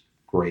careers?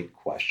 Great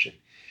question.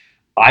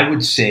 I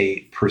would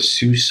say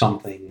pursue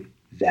something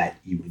that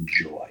you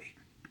enjoy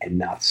and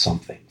not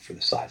something for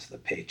the size of the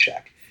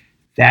paycheck.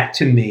 That,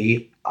 to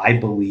me, I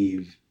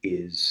believe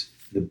is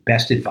the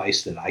best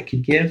advice that I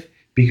could give.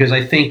 Because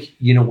I think,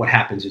 what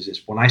happens is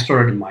this. When I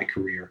started in my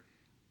career,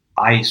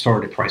 I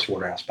started at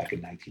Pricewaterhouse back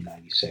in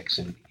 1996.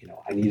 And,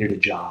 I needed a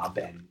job.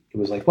 And it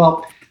was like,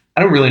 well,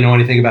 I don't really know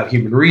anything about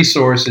human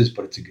resources,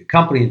 but it's a good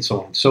company and so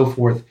on and so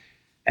forth.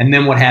 And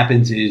then what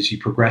happens is you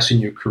progress in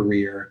your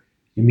career,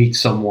 you meet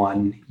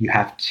someone, you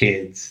have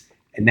kids.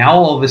 And now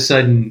all of a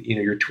sudden,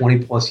 you're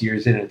 20 plus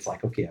years in and it's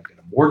like, okay, I've got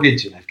a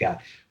mortgage and I've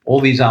got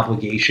all these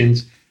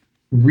obligations.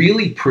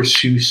 Really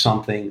pursue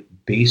something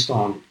based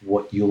on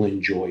what you'll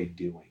enjoy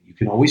doing. You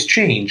can always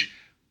change,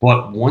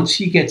 but once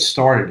you get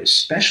started,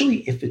 especially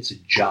if it's a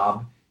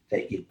job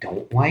that you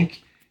don't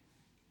like,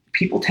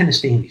 people tend to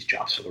stay in these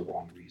jobs for the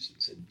wrong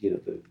reasons. And,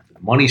 the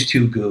money's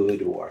too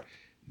good, or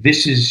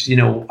this is,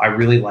 I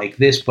really like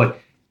this. But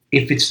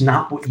if it's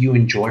not what you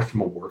enjoy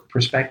from a work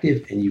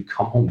perspective and you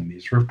come home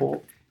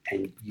miserable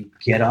and you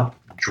get up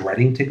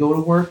dreading to go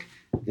to work,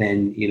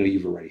 then,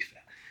 you've already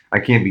failed. I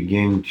can't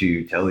begin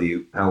to tell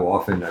you how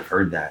often I've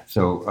heard that.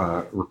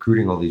 So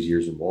recruiting all these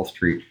years in Wall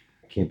Street,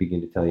 I can't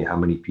begin to tell you how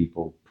many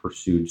people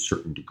pursued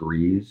certain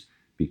degrees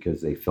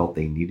because they felt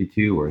they needed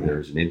to, or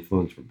there's an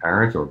influence from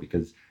parents, or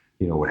because,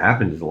 what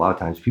happened is a lot of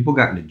times people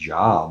got into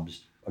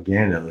jobs,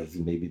 again,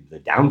 maybe the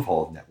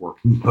downfall of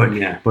networking,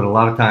 but a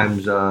lot of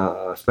times,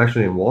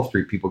 especially in Wall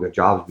Street, people got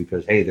jobs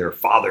because, hey, their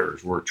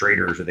fathers were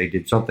traders or they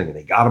did something and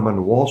they got them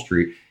onto Wall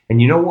Street.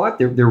 And you know what?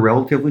 They're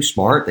relatively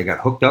smart. They got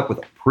hooked up with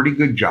a pretty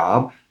good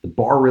job. The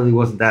bar really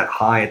wasn't that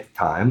high at the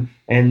time,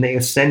 and they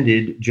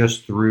ascended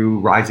just through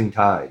rising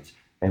tides.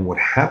 And what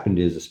happened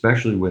is,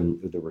 especially when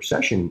the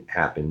recession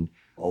happened,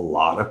 a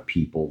lot of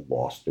people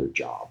lost their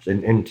jobs.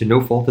 And to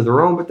no fault of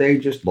their own, but they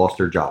just lost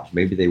their jobs.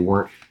 Maybe they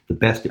weren't the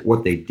best at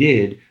what they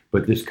did,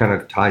 but this kind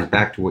of ties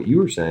back to what you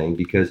were saying,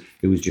 because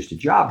it was just a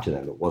job to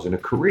them. It wasn't a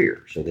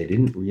career. So they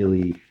didn't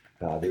really...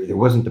 there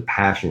wasn't the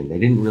passion. They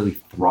didn't really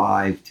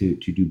thrive to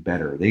do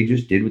better. They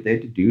just did what they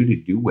had to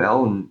do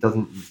well, and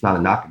it's not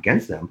a knock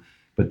against them.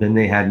 But then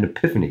they had an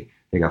epiphany.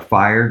 They got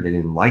fired. They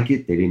didn't like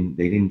it. They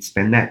didn't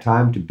spend that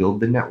time to build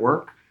the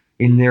network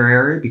in their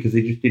area because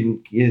they just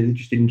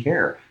didn't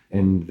care.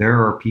 And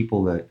there are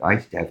people that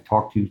I have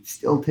talked to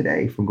still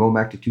today from going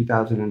back to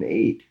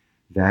 2008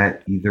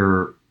 that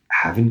either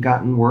haven't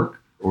gotten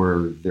work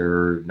or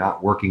they're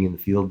not working in the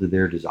field of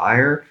their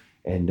desire,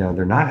 and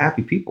they're not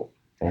happy people.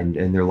 And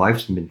their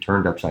life's been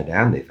turned upside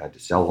down. They've had to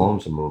sell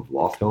homes. Some have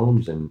lost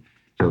homes. And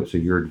so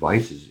your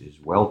advice is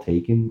well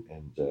taken,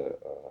 and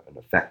an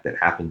effect that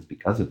happens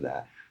because of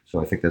that. So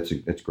I think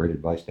that's great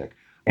advice, Nick.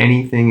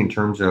 Anything in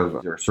terms of,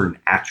 is there a certain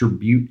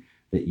attribute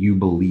that you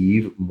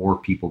believe more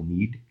people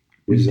need?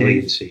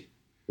 Resiliency.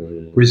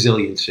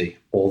 Resiliency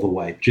all the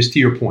way. Just to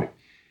your point,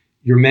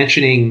 you're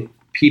mentioning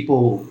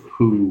people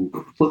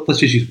who, let's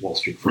just use Wall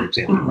Street, for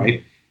example,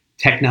 right?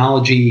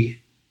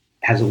 Technology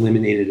has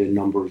eliminated a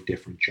number of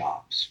different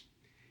jobs.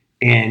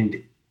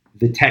 And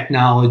the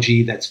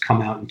technology that's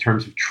come out in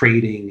terms of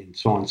trading and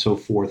so on and so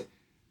forth,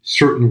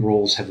 certain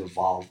roles have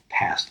evolved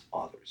past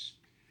others.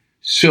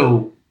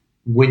 So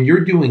when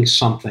you're doing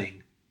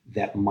something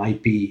that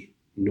might be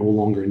no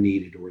longer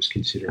needed or is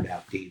considered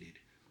outdated,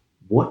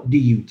 what do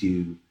you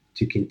do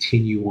to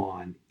continue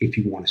on if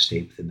you want to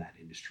stay within that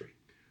industry?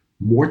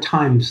 More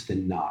times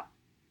than not,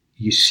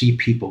 you see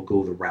people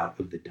go the route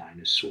of the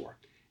dinosaur.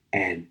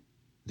 And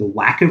the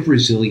lack of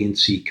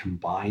resiliency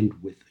combined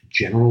with a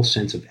general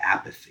sense of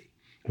apathy.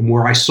 And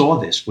where I saw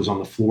this was on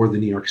the floor of the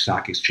New York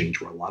Stock Exchange,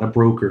 where a lot of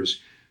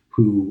brokers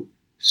who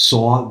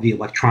saw the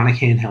electronic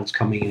handhelds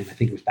coming in, I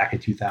think it was back in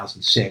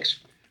 2006,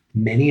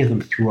 many of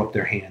them threw up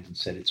their hands and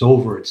said, it's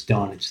over, it's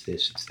done, it's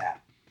this, it's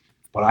that.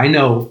 But I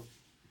know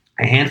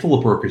a handful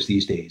of brokers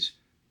these days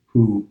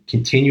who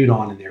continued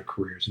on in their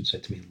careers and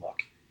said to me,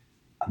 look,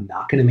 I'm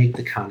not going to make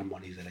the kind of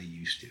money that I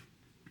used to.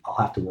 I'll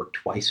have to work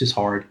twice as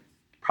hard,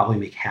 probably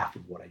make half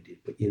of what I did.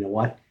 But you know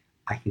what?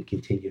 I can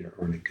continue to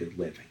earn a good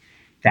living.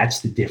 That's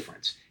the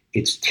difference.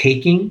 It's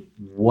taking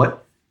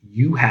what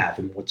you have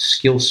and what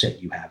skill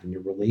set you have and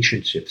your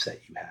relationships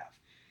that you have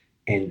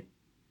and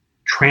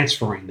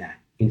transferring that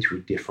into a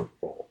different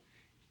role.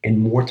 And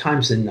more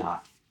times than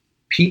not,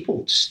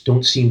 people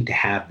don't seem to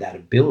have that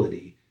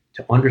ability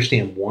to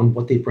understand, one,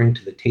 what they bring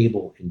to the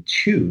table, and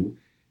two,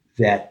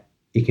 that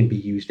it can be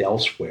used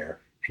elsewhere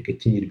and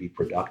continue to be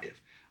productive.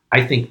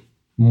 I think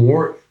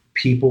more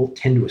people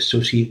tend to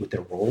associate with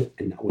their role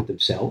and not with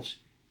themselves.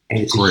 And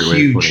it's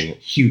a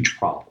huge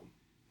problem.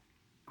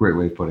 Great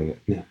way of putting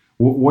it. Yeah.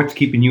 What's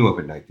keeping you up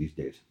at night these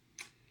days?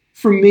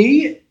 For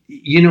me,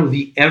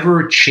 the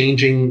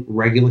ever-changing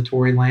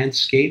regulatory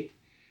landscape,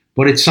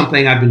 but it's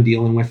something I've been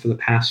dealing with for the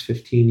past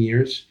 15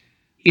 years.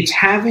 It's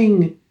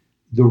having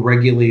the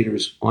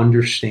regulators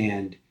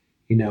understand,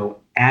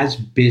 as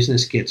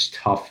business gets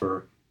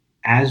tougher,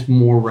 as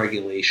more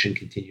regulation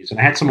continues. And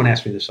I had someone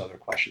ask me this other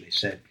question. They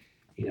said,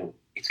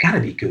 it's got to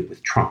be good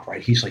with Trump,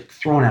 right? He's like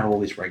throwing out all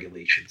these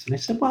regulations. And I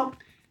said, well,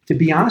 to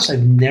be honest,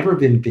 I've never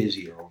been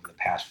busier over the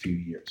past few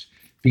years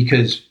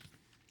because,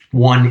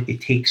 one, it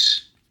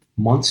takes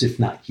months, if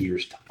not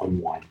years, to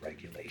unwind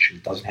regulation.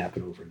 It doesn't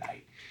happen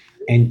overnight.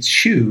 And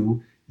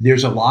two,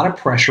 there's a lot of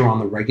pressure on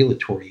the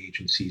regulatory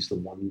agencies, the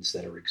ones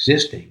that are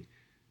existing,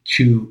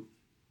 to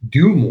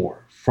do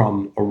more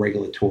from a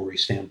regulatory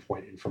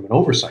standpoint and from an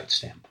oversight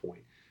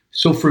standpoint.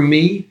 So for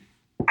me,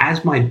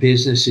 as my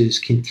businesses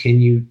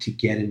continue to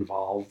get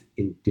involved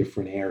in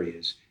different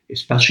areas,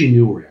 especially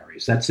newer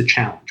areas, that's the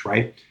challenge,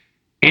 right?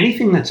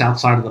 Anything that's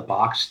outside of the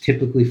box,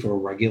 typically for a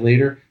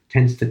regulator,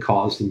 tends to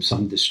cause them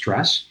some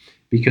distress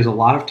because a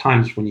lot of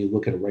times when you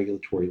look at a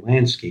regulatory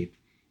landscape,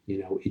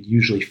 it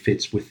usually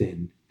fits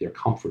within their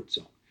comfort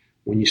zone.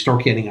 When you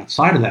start getting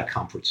outside of that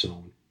comfort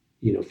zone,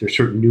 if there's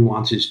certain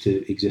nuances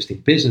to existing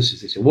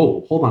businesses, they say,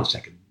 whoa, hold on a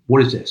second.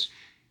 What is this?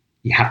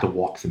 You have to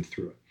walk them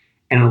through it.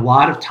 And a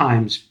lot of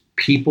times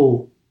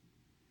people,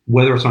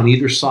 whether it's on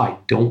either side,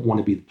 don't want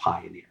to be the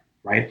pioneer,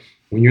 right?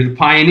 When you're the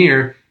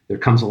pioneer, there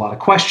comes a lot of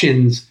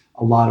questions,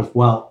 a lot of,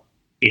 well,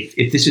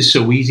 if this is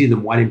so easy,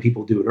 then why didn't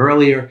people do it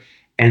earlier?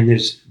 And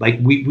there's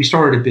we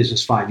started a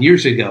business 5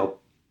 years ago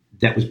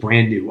that was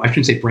brand new. I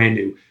shouldn't say brand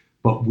new,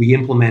 but we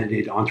implemented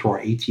it onto our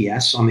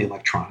ATS on the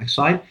electronic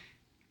side.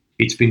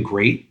 It's been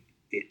great.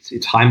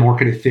 It's high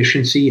market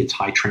efficiency, it's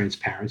high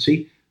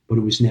transparency, but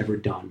it was never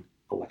done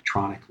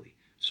electronically.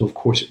 So of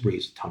course it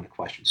raised a ton of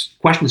questions.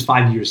 Questions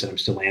 5 years that I'm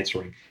still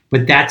answering,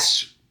 but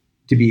that's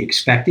to be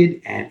expected.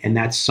 And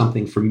that's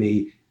something for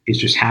me is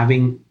just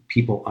having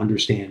people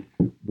understand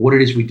what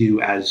it is we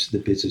do as the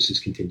businesses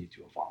continue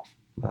to evolve.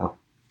 Wow.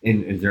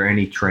 And is there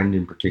any trend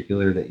in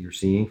particular that you're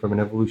seeing from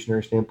an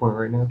evolutionary standpoint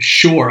right now?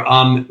 Sure.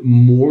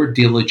 More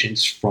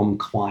diligence from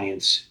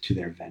clients to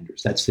their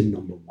vendors. That's the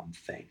number one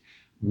thing.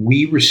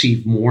 We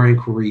receive more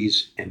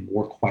inquiries and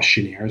more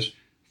questionnaires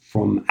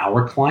from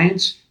our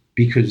clients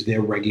because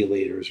their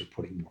regulators are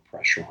putting more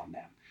pressure on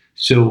them.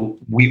 So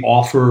we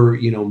offer,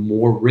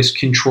 more risk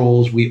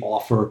controls. We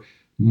offer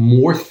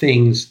more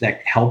things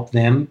that help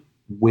them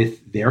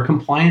with their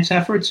compliance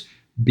efforts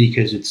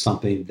because it's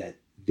something that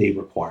they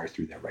require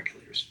through their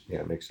regulators. Yeah,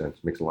 it makes sense.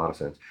 Makes a lot of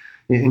sense.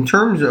 In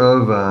terms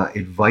of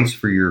advice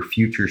for your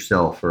future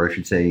self, or I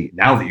should say,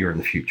 now that you're in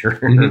the future,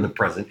 mm-hmm. in the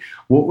present,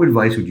 what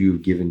advice would you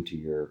have given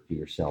to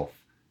yourself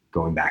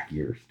going back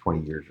years,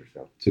 20 years or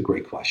so? It's a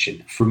great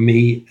question. For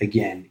me,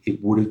 again,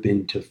 it would have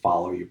been to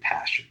follow your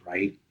passion,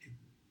 right?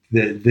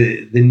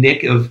 The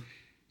Nick of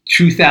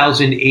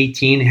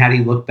 2018, had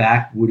he looked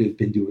back, would have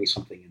been doing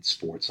something in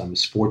sports. I'm a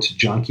sports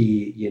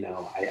junkie.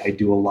 I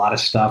do a lot of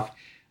stuff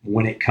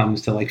when it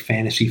comes to like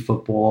fantasy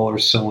football or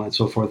so on and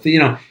so forth.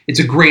 It's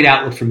a great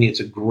outlet for me.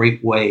 It's a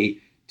great way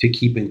to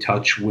keep in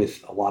touch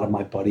with a lot of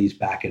my buddies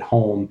back at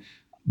home.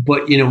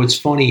 But, it's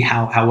funny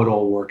how it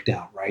all worked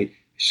out, right?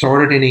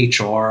 Started in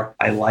HR.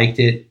 I liked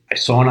it. I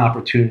saw an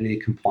opportunity in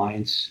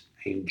compliance.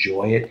 I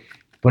enjoy it.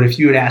 But if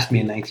you had asked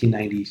me in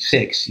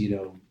 1996,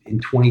 in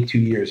 22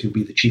 years, you'll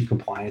be the chief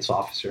compliance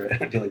officer.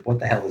 And I'd be like, what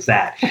the hell is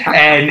that?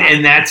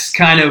 and that's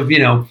kind of,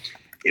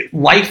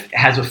 Life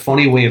has a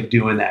funny way of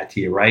doing that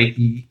to you, right?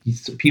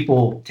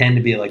 People tend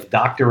to be like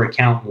doctor,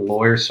 accountant,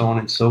 lawyer, so on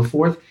and so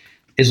forth.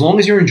 As long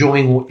as you're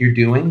enjoying what you're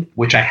doing,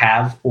 which I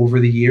have over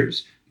the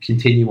years,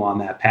 continue on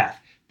that path.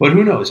 But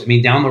who knows? I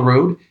mean, down the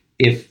road,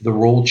 if the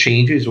role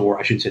changes, or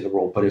I shouldn't say the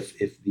role, but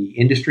if the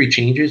industry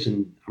changes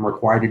and I'm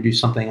required to do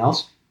something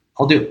else,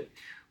 I'll do it.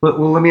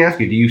 Well, let me ask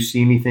you, do you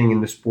see anything in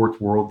the sports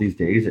world these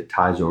days that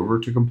ties over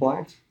to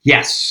compliance?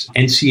 Yes,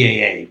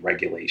 NCAA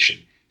regulation.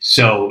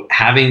 So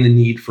having the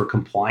need for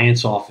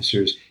compliance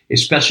officers,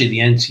 especially the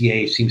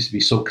NCAA seems to be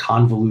so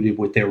convoluted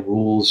with their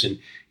rules. And,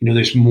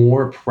 there's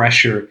more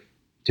pressure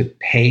to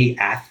pay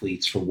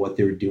athletes for what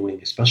they're doing,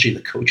 especially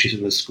the coaches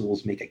in the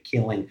schools make a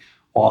killing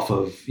off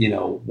of,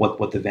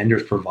 what the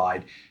vendors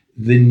provide.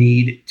 The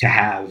need to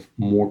have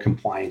more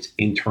compliance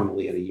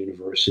internally at a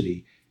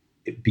university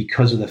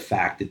because of the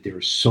fact that there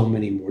are so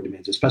many more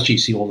demands, especially you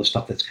see all the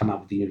stuff that's come out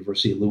with the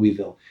University of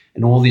Louisville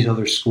and all these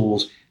other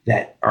schools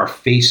that are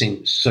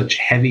facing such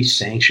heavy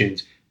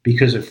sanctions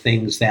because of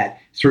things that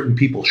certain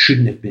people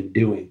shouldn't have been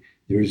doing.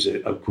 There's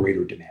a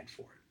greater demand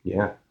for it.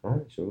 Yeah. All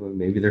right. So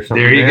maybe there's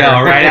something there. There you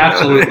go. Right.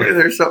 Absolutely.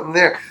 There's something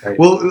there. Right.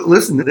 Well,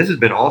 listen, this has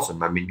been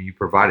awesome. I mean, you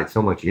provided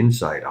so much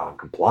insight on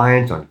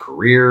compliance, on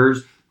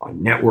careers, on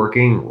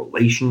networking,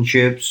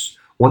 relationships.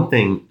 One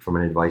thing from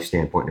an advice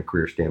standpoint and a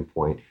career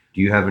standpoint,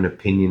 do you have an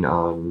opinion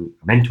on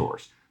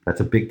mentors? That's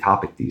a big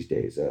topic these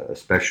days,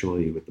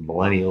 especially with the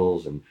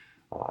millennials. And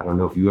I don't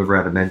know if you ever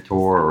had a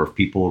mentor or if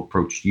people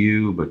approached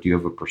you, but do you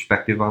have a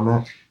perspective on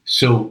that?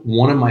 So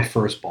one of my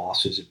first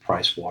bosses at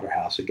Price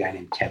Waterhouse, a guy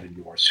named Kevin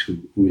Norse,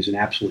 who is an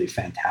absolutely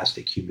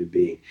fantastic human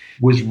being,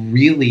 was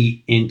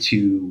really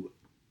into,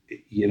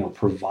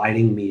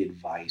 providing me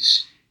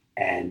advice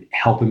and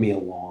helping me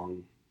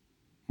along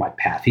my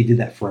path. He did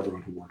that for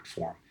everyone who worked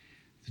for him.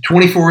 The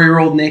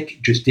 24-year-old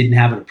Nick just didn't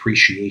have an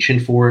appreciation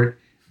for it.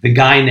 The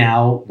guy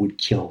now would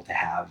kill to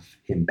have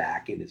him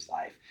back in his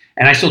life.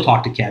 And I still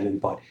talk to Kevin,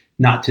 but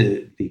not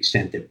to the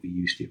extent that we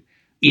used to.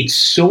 It's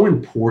so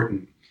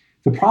important.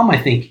 The problem,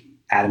 I think,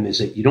 Adam, is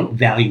that you don't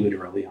value it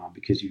early on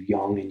because you're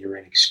young and you're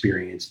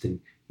inexperienced and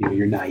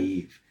you're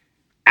naive.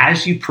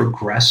 As you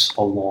progress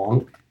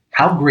along,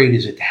 how great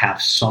is it to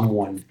have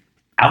someone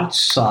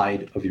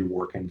outside of your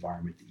work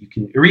environment that you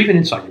can, or even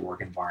inside your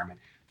work environment,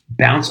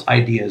 bounce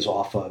ideas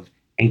off of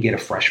and get a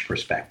fresh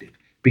perspective?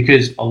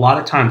 Because a lot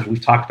of times,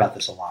 we've talked about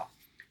this a lot,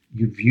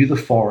 you view the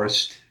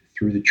forest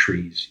through the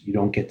trees. You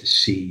don't get to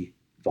see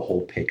the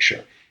whole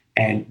picture.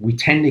 And we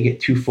tend to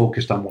get too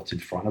focused on what's in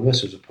front of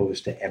us as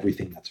opposed to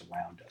everything that's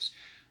around us.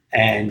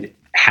 And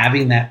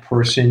having that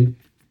person,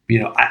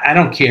 I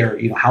don't care,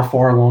 how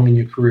far along in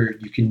your career,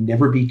 you can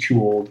never be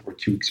too old or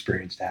too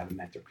experienced to have a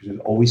mentor because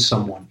there's always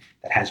someone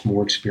that has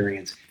more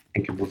experience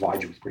and can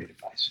provide you with great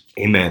advice.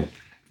 Amen.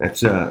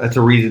 That's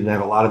a reason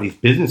that a lot of these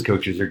business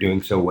coaches are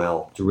doing so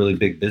well. It's a really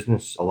big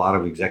business, a lot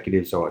of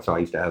executives. So I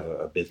used to have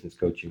a business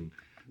coaching,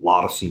 a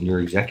lot of senior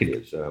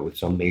executives with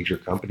some major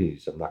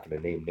companies. I'm not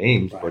going to name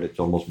names, right, but it's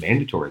almost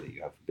mandatory that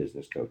you have a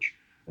business coach.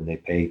 And they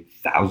pay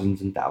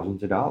thousands and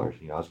thousands of dollars.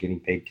 I was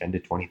getting paid $10,000 to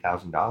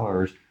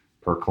 $20,000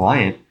 per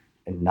client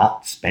and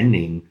not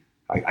spending.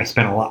 I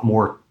spent a lot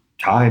more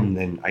time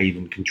than I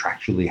even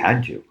contractually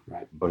had to.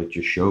 Right. But it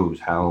just shows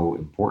how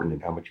important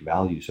and how much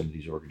value some of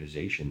these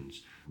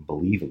organizations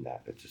believe in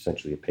that. It's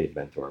essentially a paid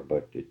mentor,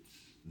 but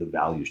the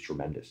value is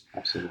tremendous.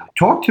 Absolutely.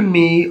 Talk to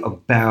me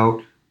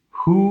about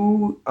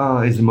who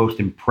is the most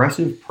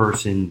impressive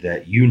person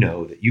that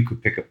that you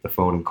could pick up the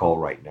phone and call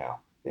right now.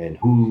 And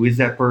who is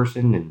that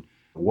person and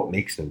what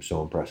makes them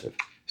so impressive?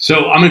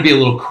 So I'm going to be a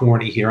little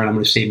corny here and I'm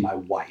going to say my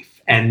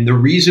wife. And the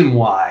reason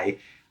why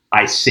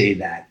I say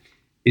that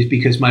is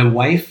because my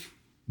wife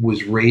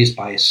was raised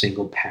by a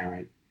single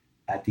parent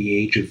at the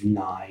age of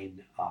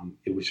 9.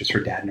 It was just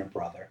her dad and her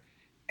brother.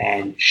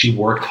 And she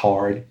worked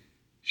hard.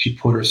 She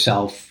put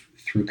herself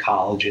through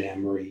college at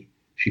Emory.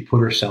 She put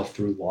herself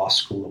through law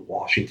school at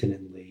Washington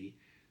and Lee.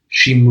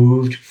 She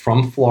moved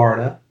from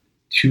Florida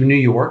to New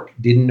York,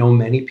 didn't know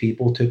many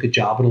people, took a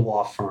job at a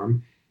law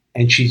firm,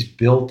 and she's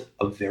built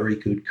a very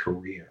good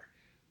career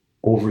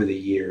over the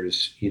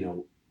years,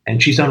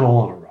 and she's done it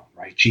all on her own,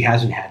 right? She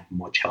hasn't had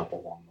much help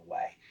along the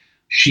way.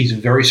 She's a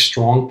very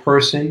strong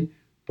person,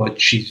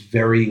 but she's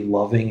very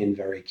loving and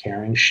very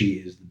caring. She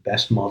is the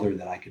best mother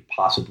that I could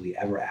possibly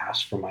ever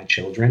ask for my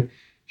children.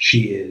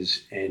 She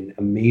is an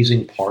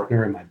amazing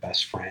partner and my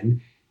best friend.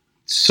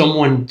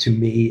 Someone to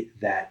me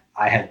that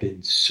I have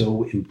been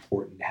so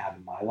important to have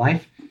in my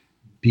life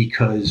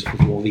because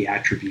of all the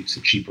attributes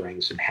that she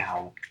brings and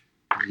how,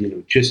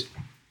 just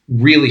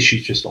really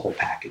she's just the whole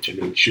package. I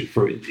mean,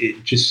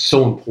 just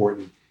so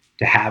important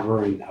to have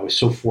her. And I was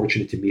so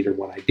fortunate to meet her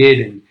when I did.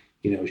 And,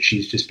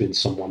 she's just been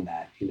someone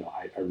that,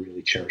 I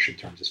really cherish in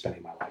terms of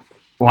spending my life with.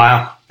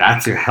 Wow.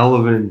 That's a hell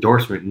of an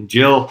endorsement. And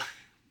Jill,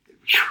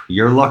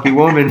 you're a lucky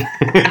woman.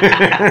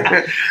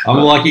 I'm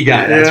a lucky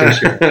guy. That's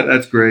for sure.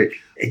 That's great.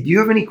 Do you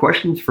have any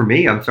questions for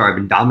me? I'm sorry, I've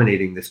been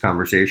dominating this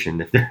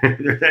conversation. If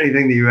there's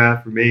anything that you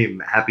have for me, I'm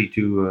happy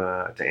to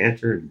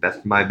answer to the best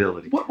of my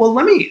ability. Well,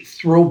 let me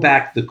throw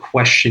back the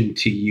question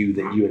to you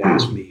that you had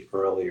asked me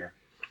earlier.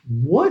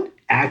 What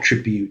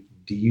attribute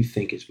do you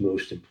think is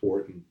most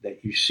important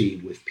that you see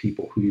with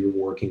people who you're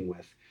working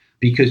with?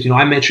 Because,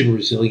 I mentioned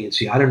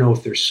resiliency. I don't know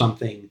if there's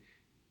something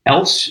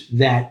else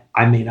that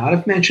I may not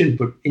have mentioned,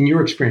 but in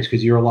your experience,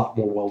 because you're a lot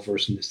more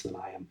well-versed in this than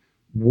I am,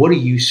 what do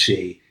you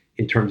see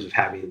in terms of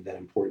having that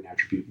important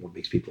attribute and what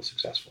makes people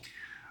successful?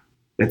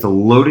 That's a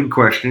loaded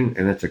question,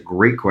 and that's a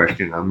great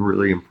question. I'm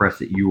really impressed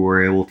that you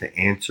were able to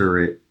answer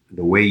it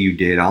the way you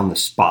did on the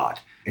spot.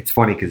 It's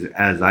funny because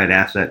as I'd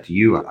asked that to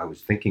you, I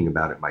was thinking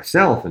about it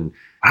myself, and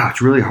wow,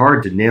 it's really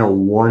hard to nail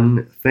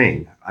one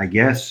thing. I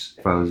guess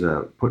if I was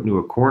put into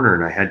a corner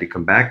and I had to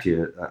come back to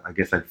you, I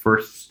guess I'd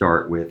first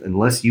start with,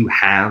 unless you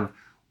have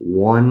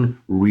one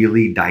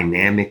really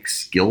dynamic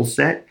skill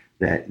set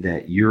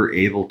that you're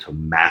able to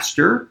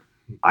master,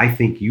 I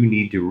think you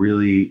need to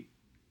really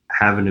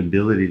have an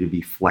ability to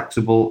be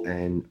flexible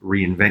and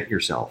reinvent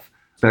yourself,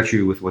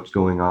 especially with what's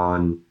going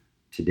on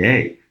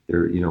today.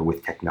 There,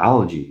 with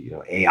technology,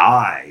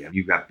 AI,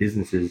 you've got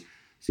businesses,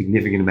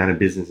 significant amount of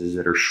businesses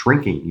that are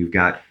shrinking. You've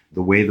got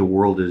the way the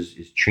world is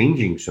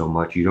changing so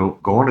much. You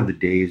don't go on to the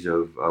days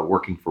of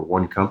working for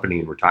one company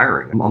and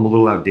retiring. I'm a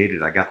little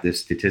outdated. I got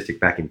this statistic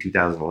back in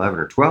 2011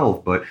 or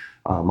 12, but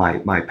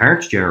my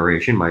parents'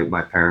 generation,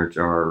 my parents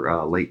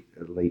are late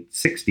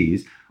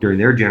 60s. During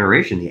their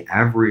generation, the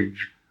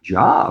average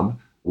job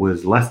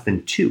was less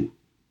than two.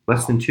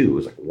 It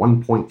was like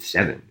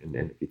 1.7. And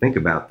if you think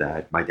about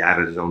that, my dad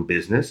had his own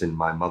business and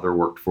my mother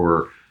worked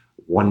for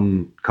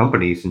one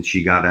company since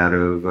she got out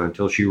of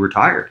until she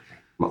retired.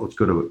 Well, let's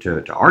go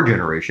to our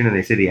generation, and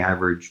they say the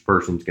average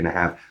person's going to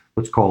have,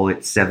 let's call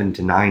it 7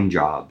 to 9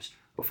 jobs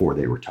before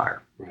they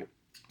retire. Right.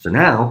 So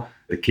now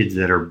the kids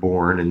that are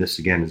born, and this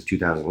again is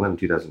 2011,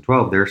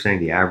 2012, they're saying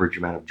the average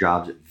amount of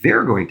jobs that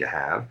they're going to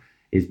have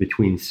is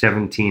between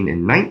 17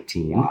 and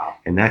 19. Wow.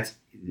 And that's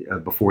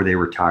before they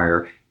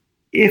retire,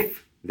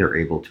 if they're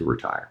able to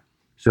retire.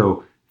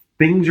 So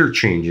things are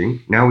changing.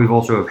 Now we've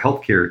also have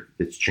healthcare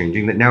that's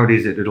changing, that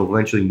nowadays it'll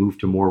eventually move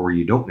to more where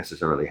you don't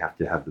necessarily have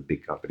to have the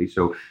big company.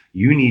 So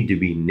you need to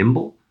be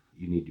nimble.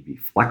 You need to be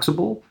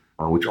flexible,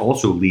 which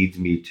also leads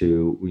me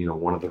to,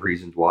 one of the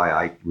reasons why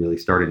I really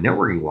started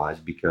Networking Wise,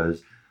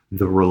 because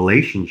the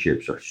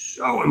relationships are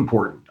so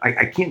important.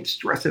 I can't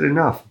stress it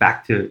enough.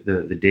 Back to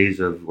the days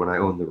of when I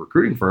owned the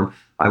recruiting firm,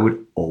 I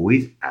would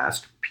always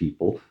ask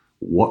people,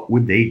 what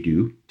would they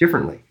do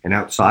differently? And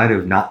outside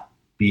of not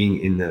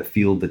being in the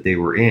field that they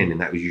were in, and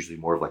that was usually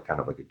more of like kind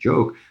of like a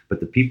joke, but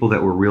the people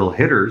that were real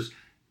hitters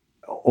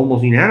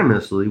almost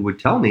unanimously would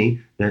tell me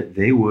that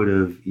they would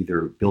have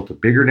either built a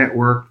bigger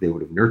network, they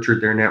would have nurtured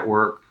their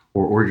network,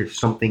 or just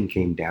something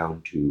came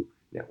down to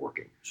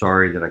networking.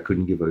 Sorry that I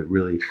couldn't give a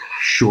really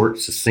short,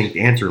 succinct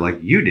answer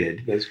like you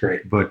did. That's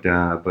great. But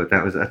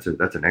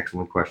that's an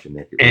excellent question,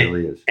 Nick. It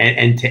really is.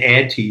 And to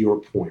add to your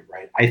point,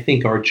 right? I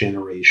think our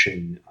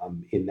generation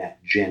in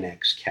that Gen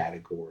X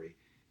category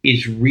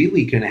is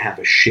really going to have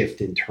a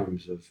shift in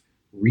terms of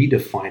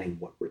redefining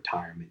what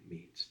retirement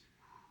means.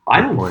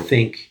 I don't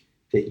think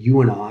that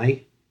you and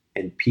I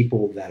and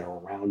people that are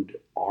around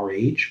our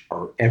age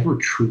are ever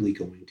truly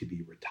going to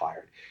be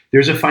retired.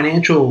 There's a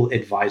financial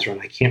advisor,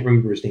 and I can't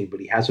remember his name, but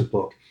he has a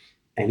book,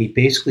 and he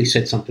basically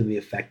said something to the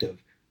effect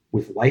of,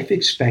 with life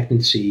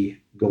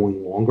expectancy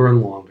going longer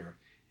and longer,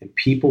 and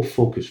people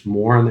focus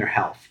more on their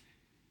health,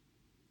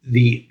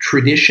 the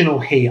traditional,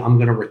 hey, I'm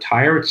going to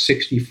retire at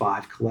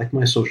 65, collect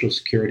my Social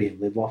Security,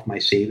 and live off my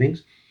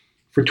savings,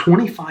 for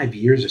 25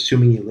 years,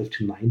 assuming you live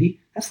to 90,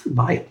 that's not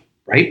viable,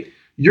 right?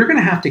 You're going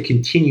to have to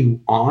continue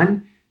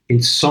on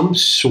in some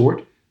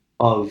sort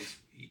of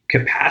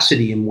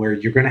capacity in where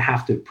you're going to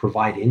have to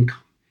provide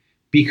income,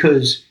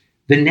 because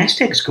the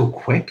nest eggs go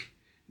quick.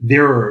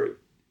 There are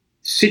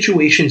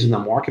situations in the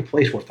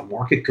marketplace where if the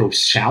market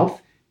goes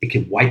south, it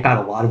can wipe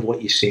out a lot of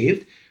what you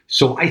saved.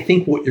 So I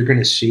think what you're going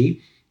to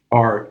see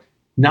are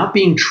not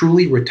being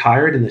truly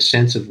retired in the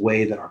sense of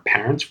way that our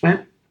parents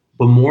went,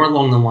 but more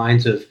along the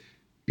lines of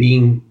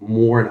being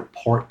more in a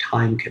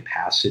part-time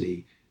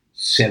capacity,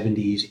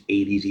 70s,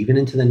 80s, even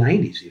into the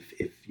 90s,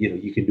 if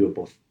you can do it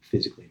both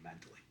physically and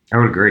mentally. I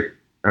would agree.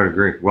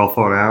 Well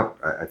thought out.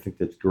 I think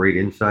that's great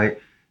insight.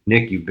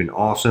 Nick, you've been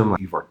awesome.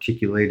 You've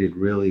articulated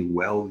really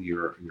well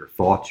your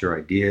thoughts, your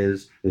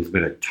ideas. There's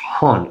been a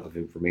ton of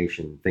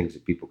information, things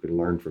that people can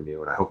learn from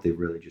you, and I hope they've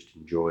really just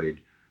enjoyed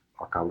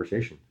our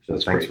conversation. So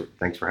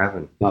thanks for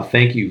having me. No,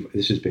 thank you.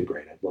 This has been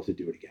great. I'd love to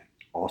do it again.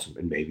 Awesome,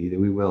 and maybe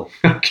we will.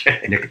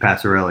 Okay. Nick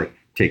Passarelli,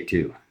 take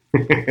 2.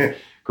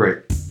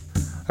 Great.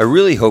 I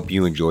really hope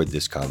you enjoyed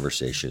this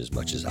conversation as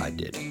much as I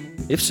did.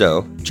 If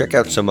so, check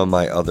out some of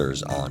my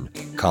others on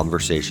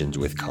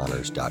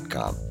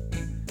conversationswithconnors.com.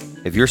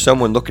 If you're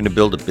someone looking to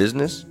build a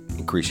business,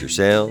 increase your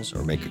sales,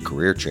 or make a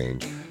career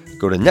change,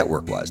 go to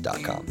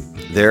networkwise.com.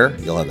 There,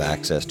 you'll have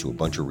access to a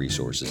bunch of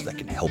resources that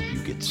can help you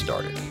get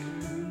started.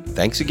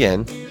 Thanks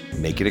again,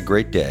 make it a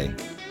great day,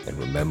 and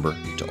remember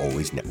to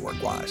always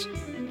network wise.